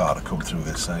allow a car to come through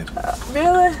this side.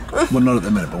 Really? Well, not at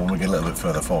the minute, but when we get a little bit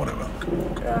further forward, it will.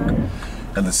 Right.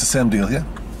 And it's the same deal here.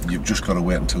 You've just got to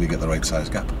wait until you get the right size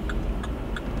gap.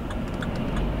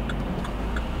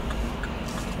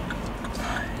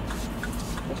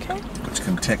 Okay. Which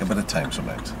can take a bit of time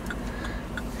sometimes.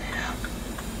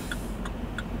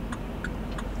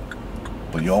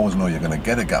 But you always know you're going to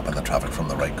get a gap in the traffic from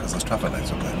the right because there's traffic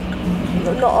lights up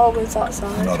there. Not always that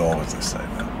side. Not always this side,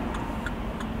 no.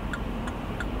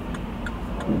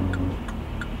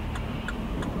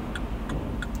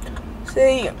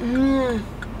 See,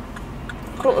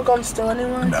 couldn't have gone still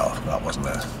anyway. No, that wasn't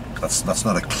a. That's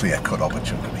not a clear-cut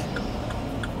opportunity.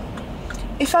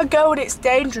 If I go and it's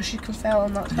dangerous, you can fail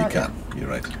on that. You can. You're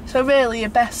right. So really, your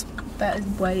best bet is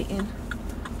waiting,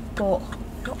 but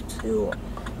not too.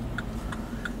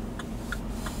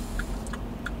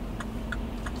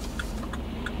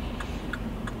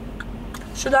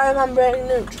 Should I have handbrake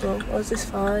neutral, or is this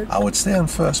fine? I would stay on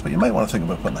first, but you might want to think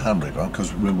about putting the handbrake on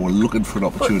because we're looking for an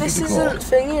But opportunity this to go. isn't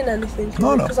thinking anything,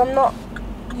 No, no. because I'm not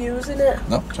using it.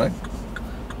 No, sorry.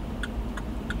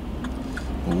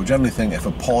 Well, we generally think if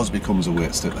a pause becomes a way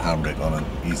to stick the handbrake on and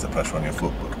ease the pressure on your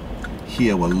foot. But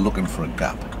here we're looking for a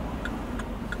gap.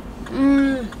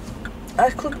 I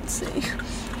couldn't see.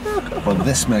 Well,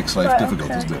 this makes life Right, difficult,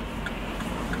 okay. doesn't it?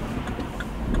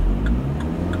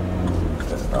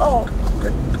 Oh.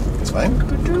 It's fine.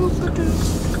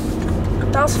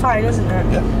 That's fine, isn't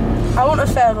it? Yeah. I wouldn't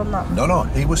have failed on that. No,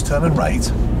 he was turning right.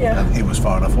 Yeah. And he was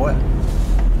far enough away.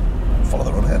 Follow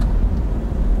the road ahead.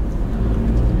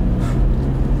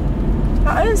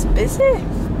 That is busy.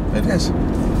 It is.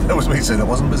 That was me saying it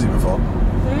wasn't busy before.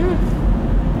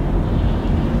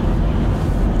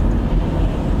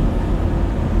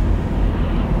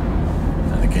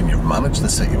 And again, you've managed the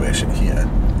situation here,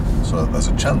 so there's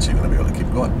a chance you're going to be able to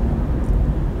keep going.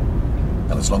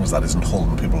 And as long as that isn't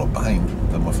holding people up behind,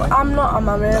 then we're fine. I'm not, am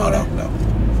I really? No.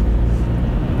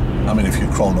 I mean, if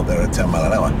you're crawling up there at 10 mile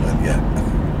an hour, then yeah.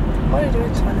 What are you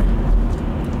doing, 20?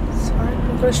 It's fine.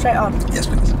 We'll go straight on. Yes,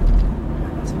 please.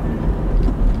 That's fine.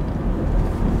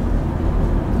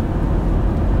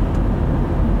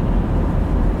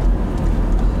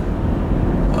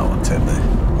 Oh, I'll take the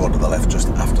road to the left just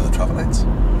after the traffic lights.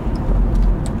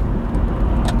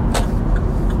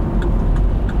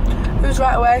 Who's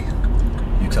right away?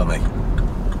 You tell me.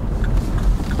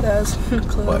 There's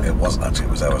Well, it wasn't actually,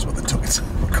 it was ours, but they took it.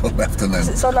 We'll go left and then...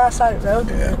 It's on our side of the road.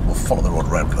 Yeah, we'll follow the road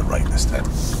around to the right this time.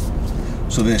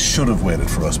 So they should have waited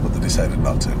for us, but they decided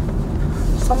not to.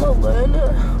 So I'm a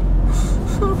learner.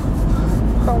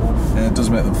 Oh. Yeah, it does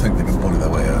make them think they can bully their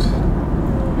way out.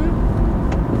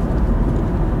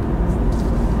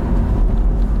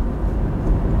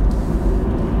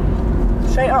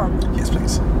 Straight on? Yes,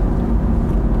 please.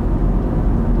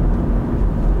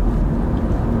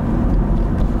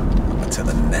 I'll take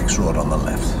the next road on the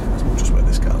left. That's just where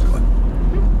this car's going.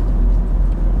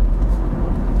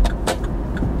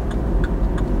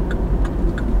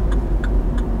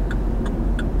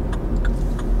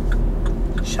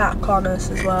 Sharp corners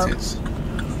as well. It is.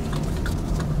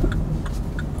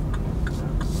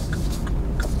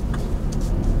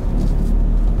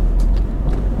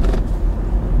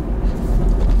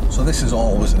 So this is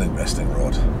always an interesting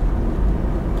road.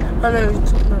 I know we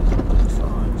took it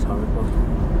before, it's horrible.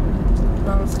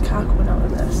 Now there's a car coming out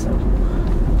of there, so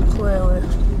clearly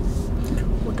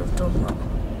would have done that.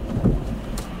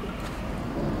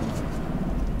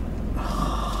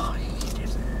 Oh, you did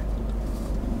it.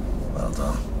 Well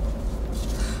done.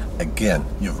 Again,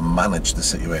 you've managed the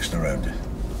situation around you.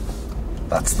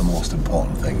 That's the most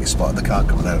important thing. You spotted the car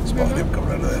coming out, spotted him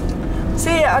coming out of there.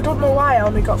 See, I don't know why I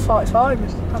only got 45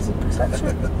 as a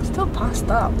perception. Still past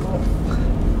that, but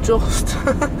just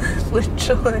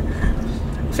literally.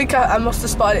 I think I must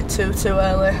have spotted it too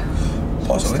early.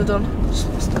 Possibly.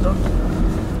 Must have done.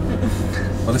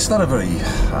 Well, it's not a very...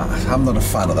 I'm not a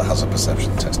fan of the hazard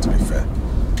perception test, to be fair.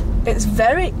 It's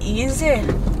very easy.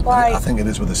 Like, I think it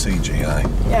is with the CGI.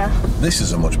 Yeah. This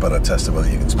is a much better test of whether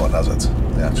you can spot hazards.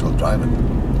 The actual driving.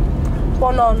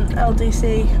 One on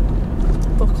LDC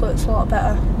booklet's a lot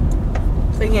better.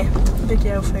 Thingy,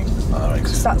 video thing. Alright.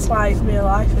 Because that's like real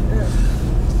life, isn't it?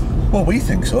 Well, we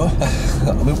think so.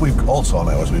 I mean, we've also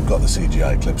now, as we've got the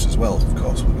CGI clips as well, of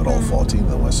course. We've got all 14 of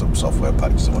them, where some software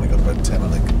packages have only got about 10, I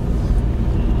think.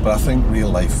 But I think real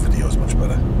life video is much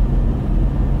better.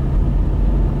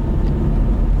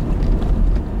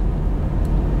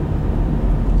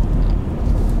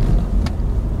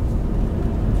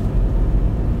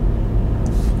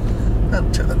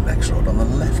 And to the next road on the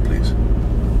left, please.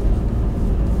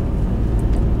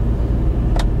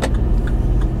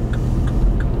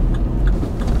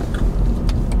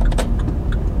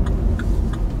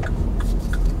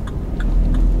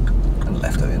 And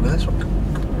left at the end of this one.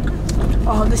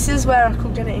 Oh, this is where I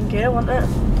could get it in gear, wasn't it?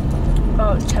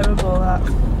 Oh, it's terrible, that.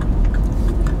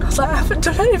 I was like, I haven't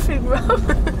done anything wrong.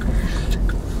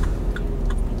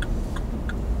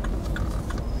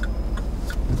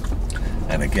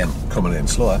 And again, coming in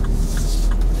slower.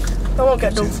 I won't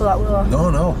get done for that, will I? No,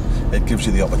 no. It gives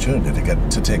you the opportunity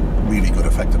to take really good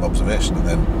effective observation and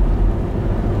then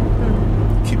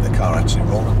keep the car actually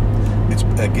rolling. It's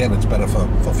better for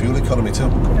fuel economy too.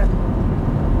 Yeah.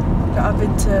 Got a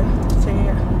bit thing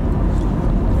here.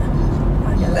 Yeah, I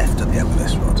get it. Left at the end of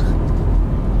this road.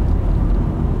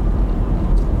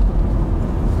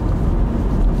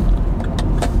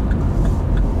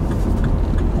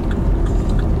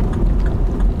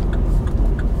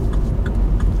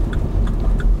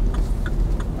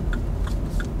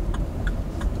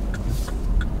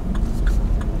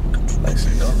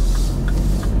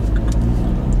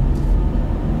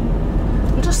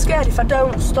 Scared if I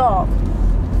don't stop,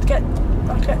 I get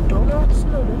donuts.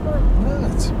 No,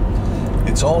 don't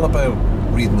It's all about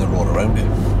reading the road around you.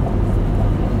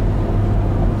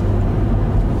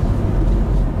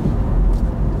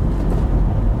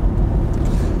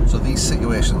 So these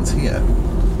situations here,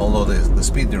 although the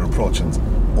speed you're approaching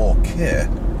okay,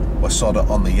 we're sort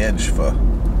of on the edge for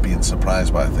being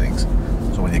surprised by things.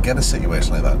 So when you get a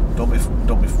situation like that, don't be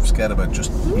scared about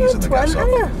just easing the gas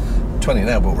off. 20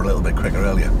 now, but we're a little bit quicker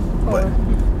earlier. But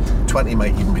 20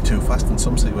 might even be too fast in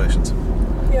some situations.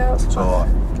 Yeah, that's so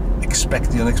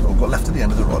expect the unexpected. We'll go left at the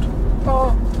end of the road.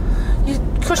 Oh,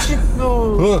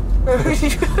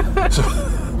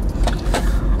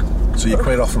 So you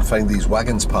quite often find these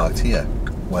wagons parked here,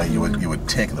 where you would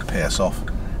take the pace off,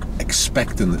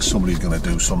 expecting that somebody's going to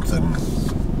do something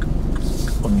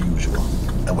unusual,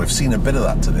 and we've seen a bit of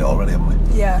that today already, haven't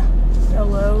we? Yeah, a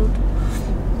load.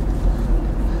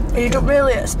 You don't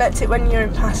really expect it when you're a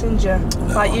passenger. No.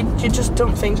 Like you just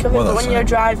don't think of it. But when you're a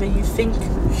driver, you think.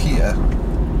 Here,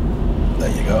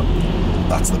 there you go.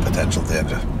 That's the potential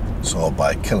danger. So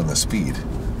by killing the speed,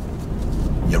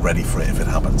 you're ready for it if it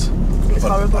happens. It's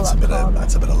horrible.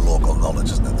 That's a bit of local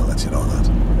knowledge, isn't it? That lets you know that.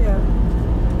 Yeah.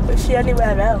 But if you're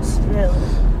anywhere else, really,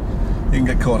 you can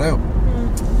get caught out.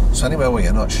 So anywhere where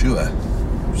you're not sure,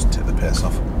 just take the pace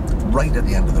off. Right at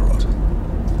the end of the road.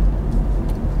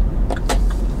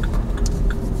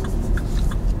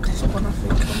 One I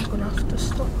think I'm going to have to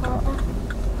stop at.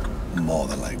 more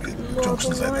than likely. More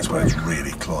Junctions than like this where it's likely.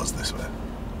 really closed this way.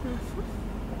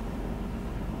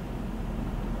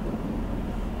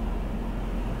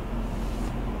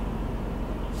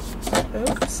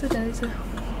 Oops, a daisy.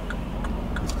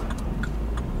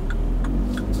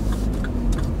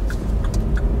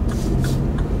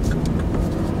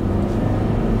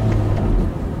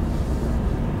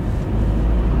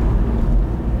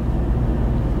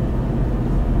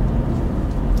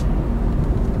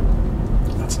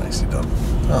 That's nicely done.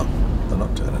 Oh, they're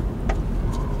not turning.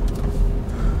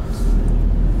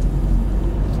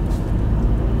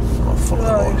 We'll follow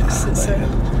the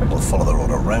road. We'll follow the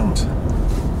road around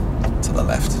to the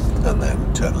left and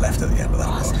then turn left at the end of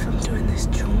that As road. if I'm doing this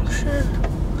junction.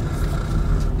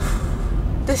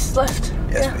 This is left?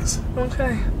 Yes, yeah. please.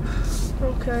 Okay.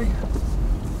 Okay.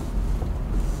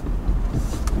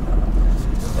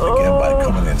 Again, by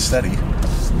coming in steady,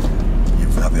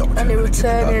 you've had the opportunity And it to would give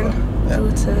turn in. your guard It well.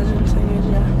 would turn in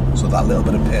thingies, yeah. So that little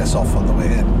bit of pace off on the way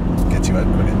in gets you out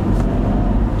quicker.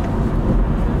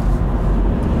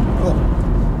 Cool.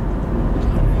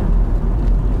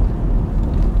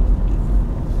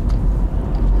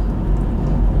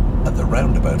 At the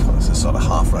roundabout, this is sort of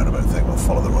half roundabout thing, we'll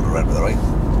follow the road around to the right.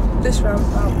 This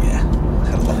roundabout. Yeah.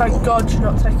 Head along Thank Roman. God you're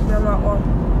not taking me on that one.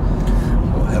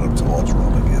 We'll head up towards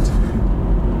Roman Gate.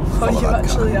 Oh, Follow you that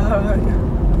actually car. are, aren't you?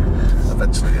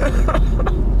 Eventually,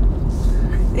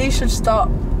 yeah. He should stop.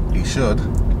 He should.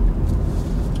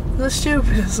 They're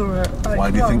stupid, isn't it? Like,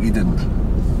 Why do you come think on. he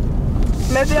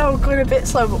didn't? Maybe I was going a bit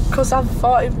slow, but because I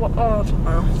thought it was... Oh, I don't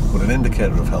know. Would an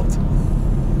indicator have helped?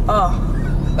 Oh.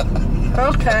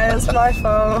 Okay, it's my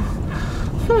fault.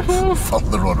 Follow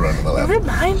the road around to the left.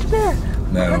 Remind me. I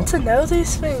No. want to know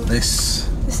these things. This,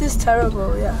 This is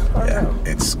terrible, yeah. I yeah, know.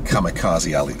 it's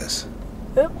kamikaze alley this.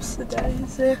 Oops, a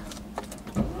daisy.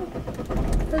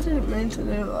 I didn't mean to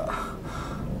do that.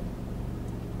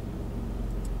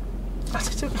 I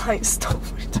didn't like stop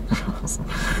me to cross.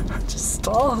 I just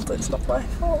stalled. It's not my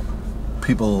fault.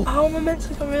 People, How am I meant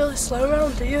to go really slow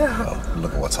around here? oh,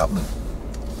 look at what's happening.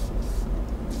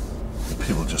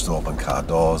 People just open car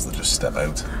doors, they just step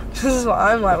out. This is what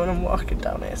I'm like when I'm walking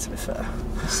down here, to be fair.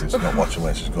 She's not watching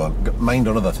where she's going. Mind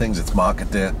on other things, it's market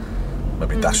day.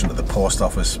 Maybe dashing to the post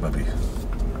office, maybe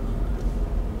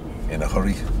in a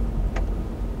hurry.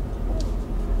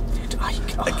 Dude,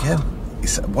 Again,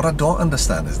 what I don't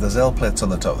understand is there's L plates on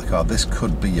the top of the car. This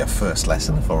could be your first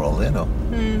lesson for all they know.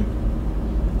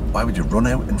 Why would you run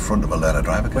out in front of a learner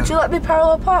driver car? Would you let me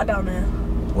parallel park down here?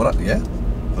 What? Yeah.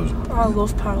 I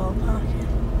love parallel parking.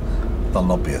 There'll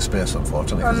not be a space,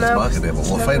 unfortunately, because I it's know, market day, but it's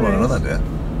we'll find one never another day.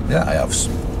 Yeah, I have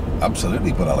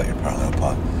absolutely, but I'll let you parallel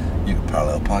park. You can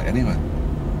parallel park anywhere.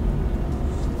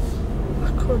 I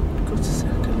could go to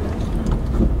second.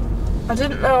 I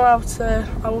didn't know how to.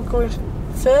 I was going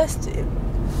first.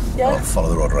 Yeah. I'll follow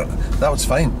the road around. That was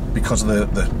fine because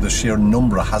of the sheer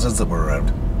number of hazards that were around.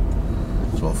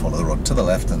 So we'll follow the road to the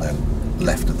left and then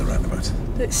left at the roundabout.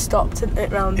 It stopped, didn't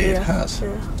it, round here? It has.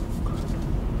 Yeah.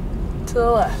 To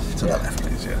the left. To the left,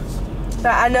 please, yeah.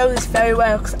 But I know this very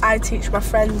well because I teach my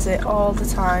friends it all the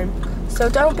time. So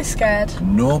don't be scared.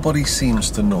 Nobody seems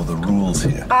to know the rules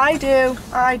here. I do.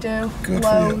 Good for you.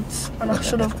 Loads. And I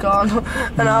should have gone.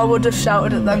 And I would have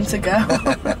shouted at them to go.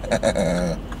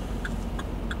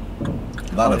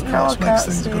 That, of Now course, I makes can't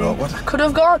things a bit see. awkward. Could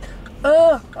have gone.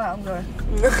 Right, I'm going.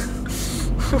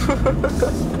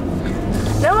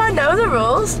 No, I know the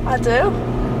rules. I do.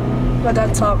 My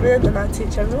dad taught me and then I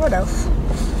teach everyone else.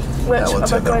 Which Now we'll am I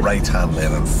take the going- right hand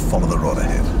lane and follow the road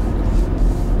ahead.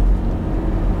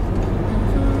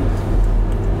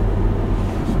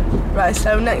 Right,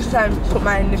 so next time put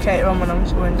my indicator on when I'm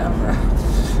going down there.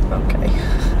 Okay.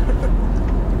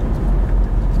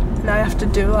 Now I have to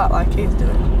do that like he's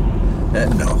doing.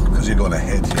 No, because you're going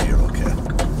ahead here, you're okay.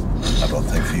 I don't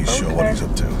think he's sure what Okay. he's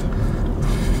up to.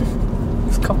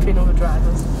 He's copying other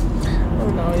drivers. Oh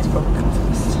no, he's probably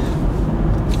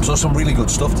confused. So some really good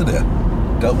stuff today.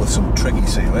 Dealt with some tricky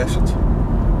situations.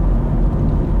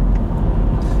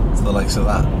 To the likes of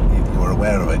that, you were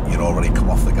aware of it, you'd already come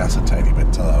off the gas a tiny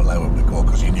bit to allow him to go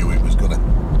because you knew he was gonna.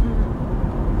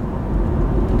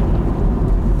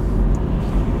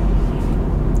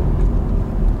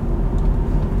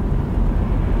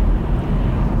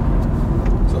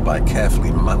 So by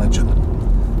carefully managing,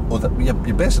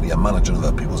 you're basically a manager of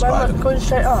other people's Where am I driving. going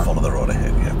straight on? Follow the road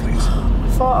ahead, yeah, please. I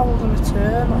thought I was going to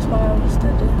turn, that's why I was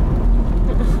steady.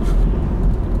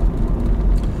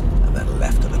 And then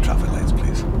left of the traffic lights,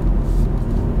 please.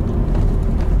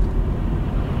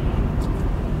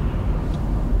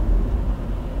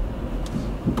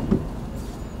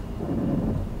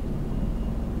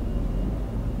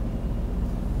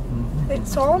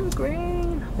 It's on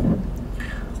green.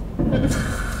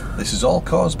 This is all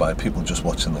caused by people just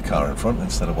watching the car in front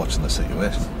instead of watching the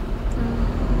situation.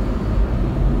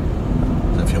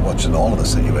 So if you're watching all of the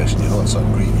situation, you know it's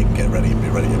on green, you can get ready and be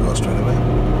ready to go straight away.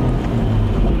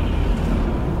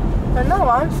 And now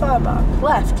I'm far back.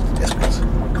 Left. Yes, please.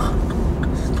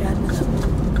 Scared me.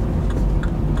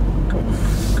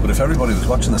 But if everybody was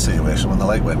watching the situation when the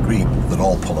light went green, they'd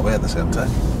all pull away at the same time.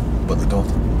 But they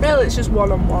don't. Really, it's just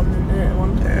one-on-one, isn't it?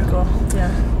 One go.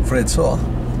 Yeah. Afraid so.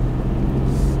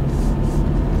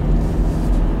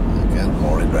 Again,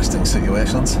 more interesting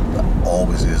situations. That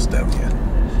always is down here.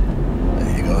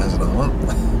 There you go, there's another one.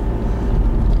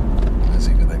 Where's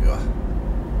he gonna go?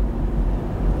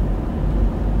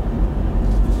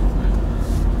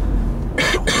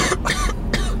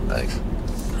 Thanks.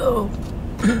 Oh.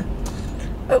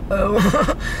 Oh.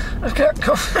 I can't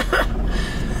go.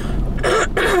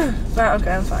 Right,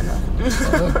 okay, I'm fine now.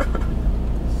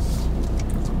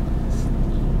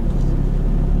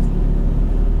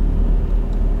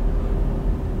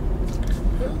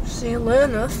 See you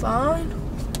later, fine.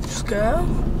 Just go.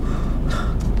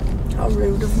 How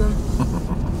rude of them.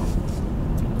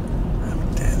 How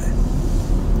dare they?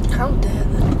 How dare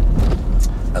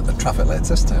they? At the traffic lights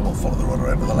this time, we'll follow the road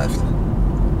around to the left.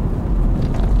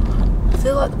 I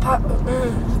feel like the pack.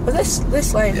 But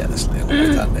this lane. Yeah, this lane.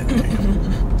 Left-hand lane. There you go.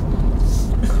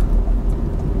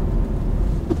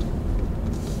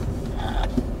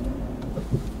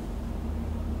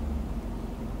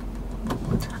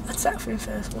 I'd set off in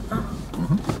first, wouldn't I? I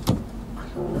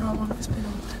don't know how long it's been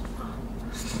on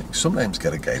red. Sometimes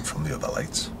get a guide from the other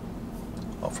lights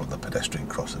or from the pedestrian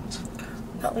crossings.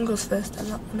 That one goes first, then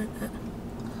that one, isn't it?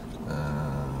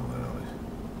 Where are we?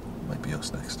 Might be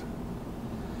us next.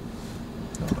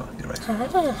 No, you're right.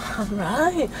 Oh, I'm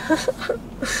right.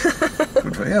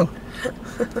 Good for you.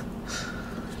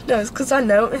 No, it's because I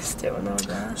noticed it when I was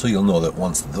there. So you'll know that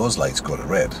once those lights go to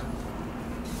red,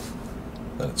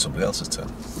 then it's somebody else's turn.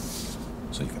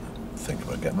 So you can think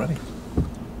about getting ready.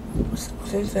 What's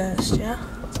in first, yeah?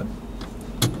 That's it.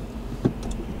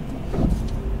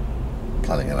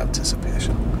 Planning and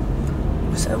anticipation.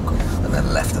 So good. And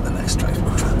then left at the next traffic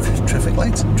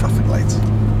lights. Traffic lights.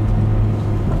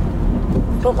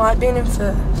 Don't like being in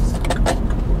first.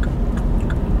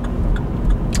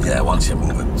 Yeah, once you're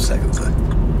moving seconds there.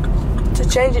 To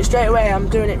change it straight away, I'm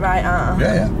doing it right, aren't I?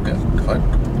 Yeah, fine.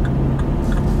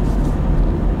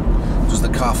 Does the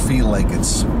car feel like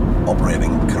it's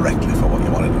operating correctly for what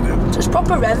you want it to do? Just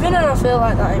proper revving, and I feel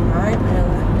like that it might,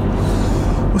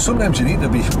 really. Well, sometimes you need to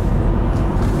be,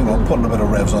 putting a bit of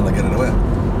revs on to get it away.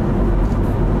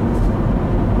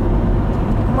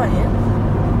 Am I in?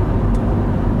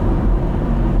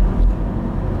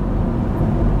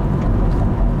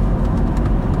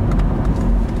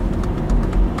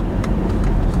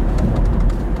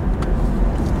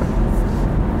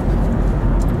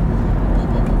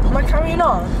 Carrying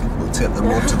on? We'll take the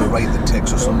road to the right that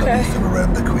takes us underneath and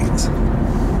around the Queens.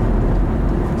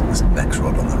 This next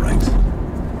road on the right.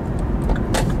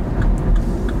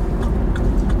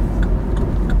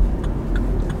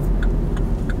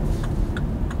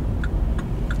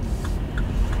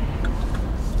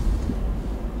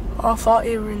 Oh, I thought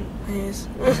you were in his.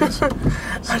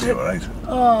 So you're alright.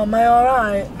 Oh, am I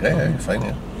alright? Yeah, you're fine,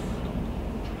 yeah.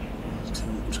 Too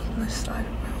much on this side.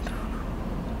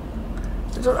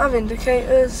 They don't have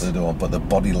indicators. They don't, but the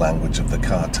body language of the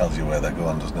car tells you where they're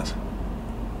going, doesn't it?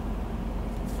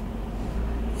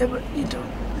 Yeah, but you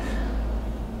don't.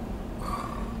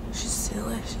 She's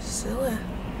silly.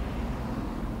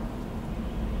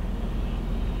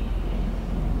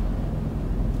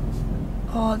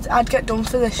 Oh, I'd get done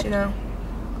for this, No,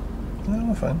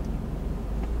 we're fine.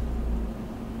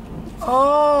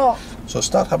 Oh! So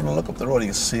start having a look up the road, you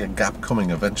can see a gap coming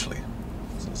eventually.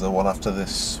 Is there one after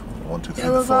this? 1, 2, 3,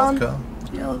 Yellow the fourth van. car?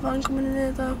 Yellow van coming in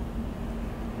here though.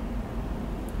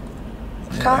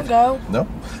 I can't go. No.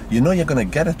 You know you're going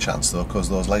to get a chance though, because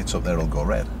those lights up there will go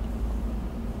red.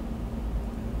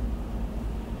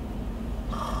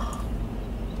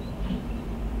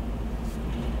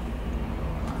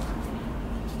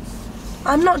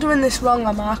 I'm not doing this wrong,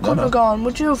 am I? I couldn't have gone.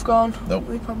 Would you have gone? Nope.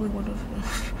 We probably would have.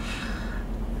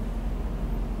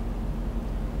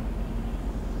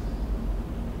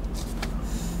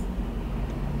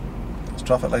 There's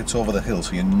traffic lights over the hill,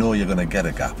 so you know you're going to get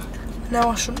a gap. No,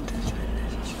 I shouldn't do this.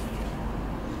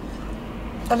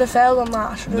 I'd have failed on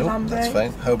that. I should have handbrake. That's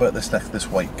fine. How about this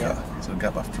white car? Yeah. Is there a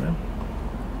gap after him?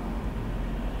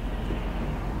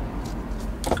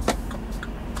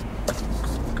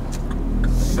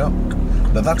 There you go.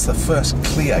 Now that's the first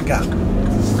clear gap.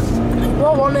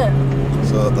 What, wasn't it?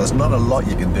 So there's not a lot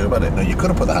you can do about it. Now, you could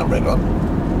have put the handbrake on.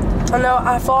 I know,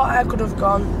 I thought I could have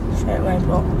gone straight away,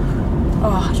 but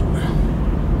I don't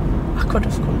know. I could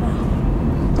have come now.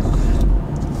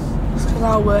 It's because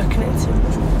I was working it too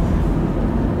much.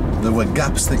 There were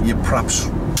gaps that you perhaps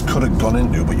could have gone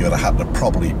into, but you'd have had to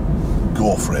probably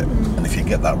go for it. And if you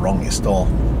get that wrong, you stall,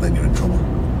 then you're in trouble.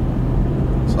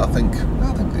 So I think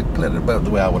they played it about the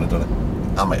way I would have done it.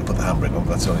 I might have put the handbrake on,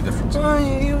 but that's the only difference. Oh,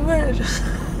 you would.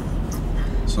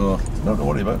 So, nothing to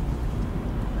worry about.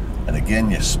 And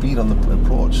again, your speed on the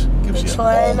approach gives you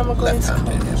all left-hand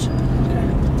areas.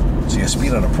 Okay. So your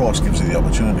speed on approach gives you the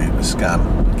opportunity to scan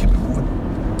and keep it moving.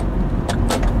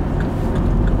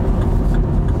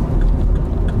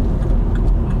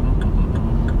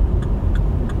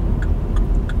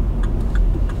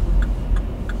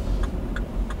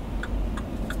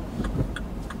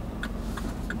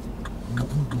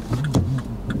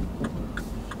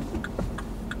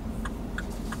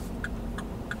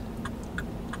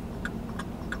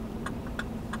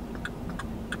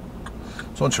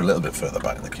 So once you're a little bit further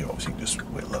back in the queue, obviously you can just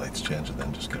wait till the lights change and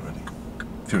then just get ready.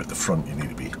 If you're at the front, you need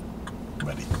to be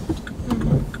ready.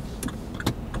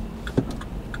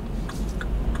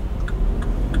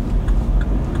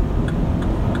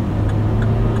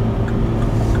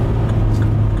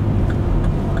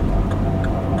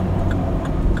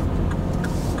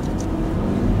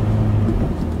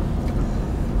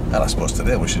 And I suppose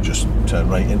today we should just turn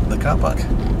right into the car park.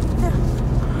 Yeah.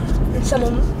 Instead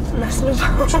of messing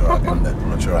about. I'm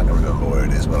not sure I can remember where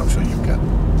it is, but I'm sure you can.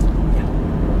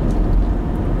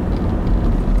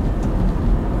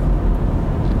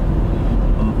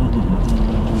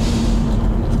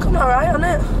 It's gone alright on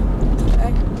it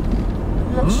today.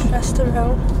 I'm not stressed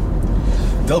around.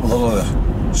 Dealt with a lot of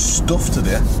stuff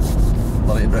today. A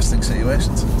lot of interesting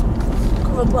situations.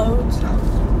 Covered loads.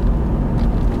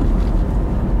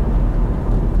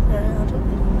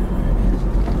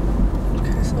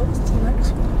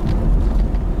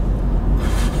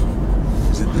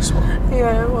 This one?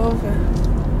 Yeah, well,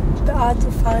 it's a bit hard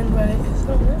to find where it is,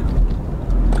 isn't it?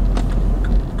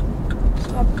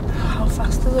 So how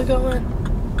fast are they going?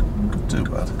 Not too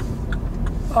bad.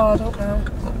 Oh, I don't know.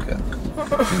 Okay.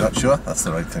 If you're not sure, that's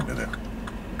the right thing to do.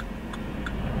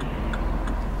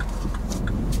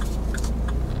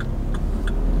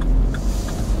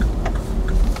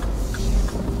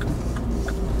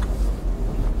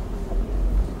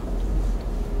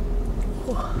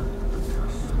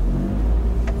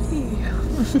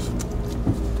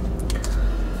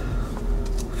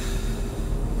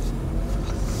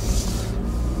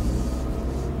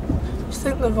 I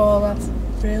think they've all had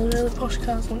really, really posh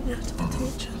cars, wouldn't you, to be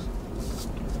teachers?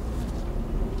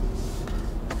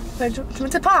 Do you want me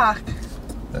to park?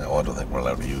 Oh, I don't think we're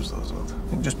allowed to use those ones. You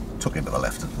can just tuck into the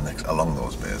left at the next, along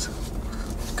those bays.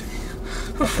 Okay.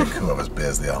 I think whoever's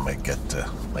bays they are might get a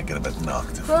bit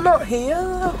knocked. They're not here,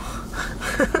 though.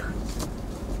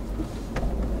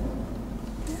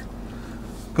 Yeah.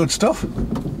 Good stuff.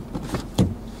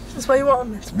 That's where you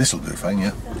want them. This'll do fine,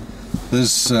 yeah.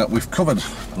 There's we've covered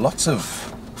lots of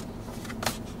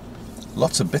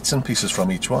bits and pieces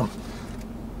from each one.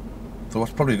 So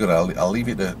what's probably good, I'll leave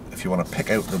you to, if you want to pick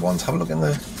out the ones, have a look in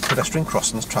the pedestrian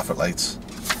crossings, traffic lights,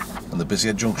 and the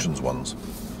Busier junctions ones,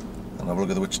 and have a look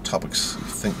at which topics you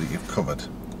think that you've covered,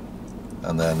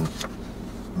 and then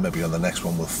maybe on the next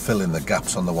one we'll fill in the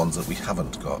gaps on the ones that we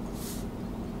haven't got.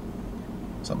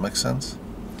 Does that make sense?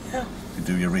 Yeah. You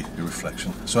do your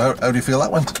reflection. So how do you feel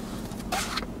that went?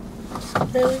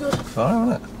 Really good.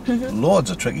 Alright, wasn't it? Loads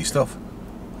of tricky stuff.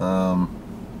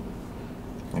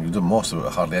 You've done most of it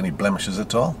with hardly any blemishes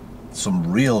at all.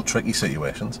 Some real tricky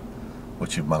situations,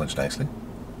 which you've managed nicely.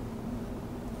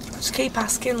 Just keep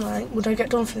asking, like, would I get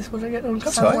done for this? Would I get done?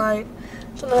 Because That's I'm right.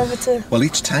 like, don't know whether to. Well,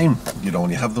 each time, you know,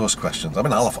 when you have those questions, I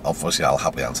mean, I'll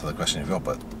happily answer the question you've got,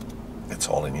 but it's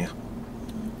all in you.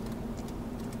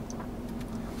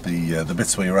 The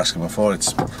bits where you're asking before, I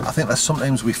think that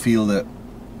sometimes we feel that,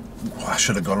 oh, I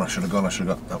should have gone.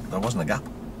 There wasn't a gap.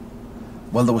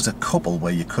 Well, there was a couple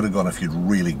where you could have gone if you'd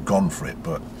really gone for it,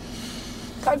 but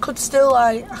I could still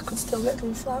get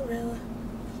done for that, really.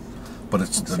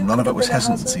 But none of it was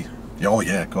hesitancy. Oh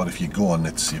yeah, God, if you go and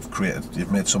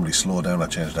you've made somebody slow down or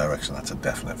change direction, that's a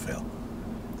definite fail.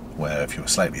 Where if you were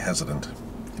slightly hesitant,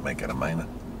 you might get a minor.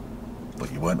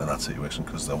 But you weren't in that situation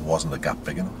because there wasn't a gap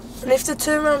big enough. And if they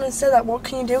turn around and say that, what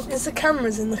can you do? Is the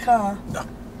cameras in the car? No.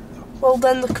 Well,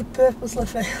 then they could purposely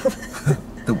fail.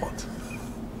 They won't.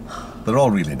 They're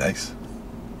all really nice.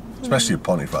 Especially at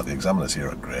Pontefract, the examiners here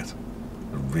are great.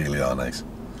 They really are nice.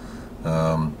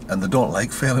 And they don't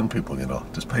like failing people, you know,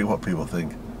 despite what people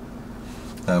think.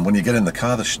 And when you get in the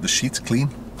car, the sheet's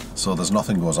clean. So there's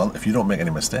nothing goes on. If you don't make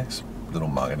any mistakes, they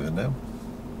don't mark anything down.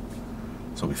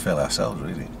 So we fail ourselves,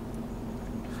 really.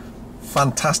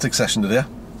 Fantastic session today.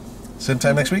 Same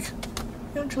time next week?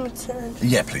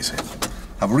 Yeah, please.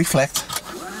 Have a reflect.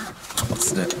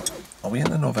 What's the date? Are we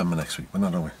into November next week? We're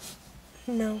not, are we?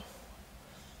 No.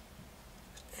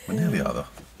 We nearly are, though.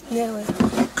 Nearly.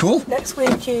 Cool. Next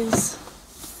week is...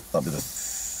 That'll be the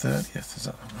 30th, is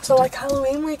that? So like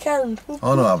Halloween weekend.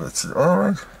 Oh no, but it's...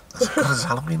 Alright. It's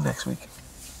Halloween next week.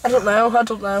 I don't know. I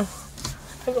got my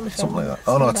Something like that.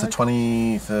 Oh no, it's the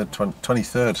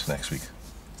 23rd next week.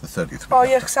 The 30th week. Oh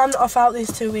yeah, because I'm not off out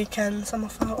these 2 weekends. I'm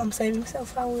off out. I'm saving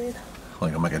myself for Halloween. Well,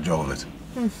 you can make a job of it.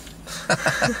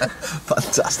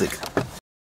 Fantastic.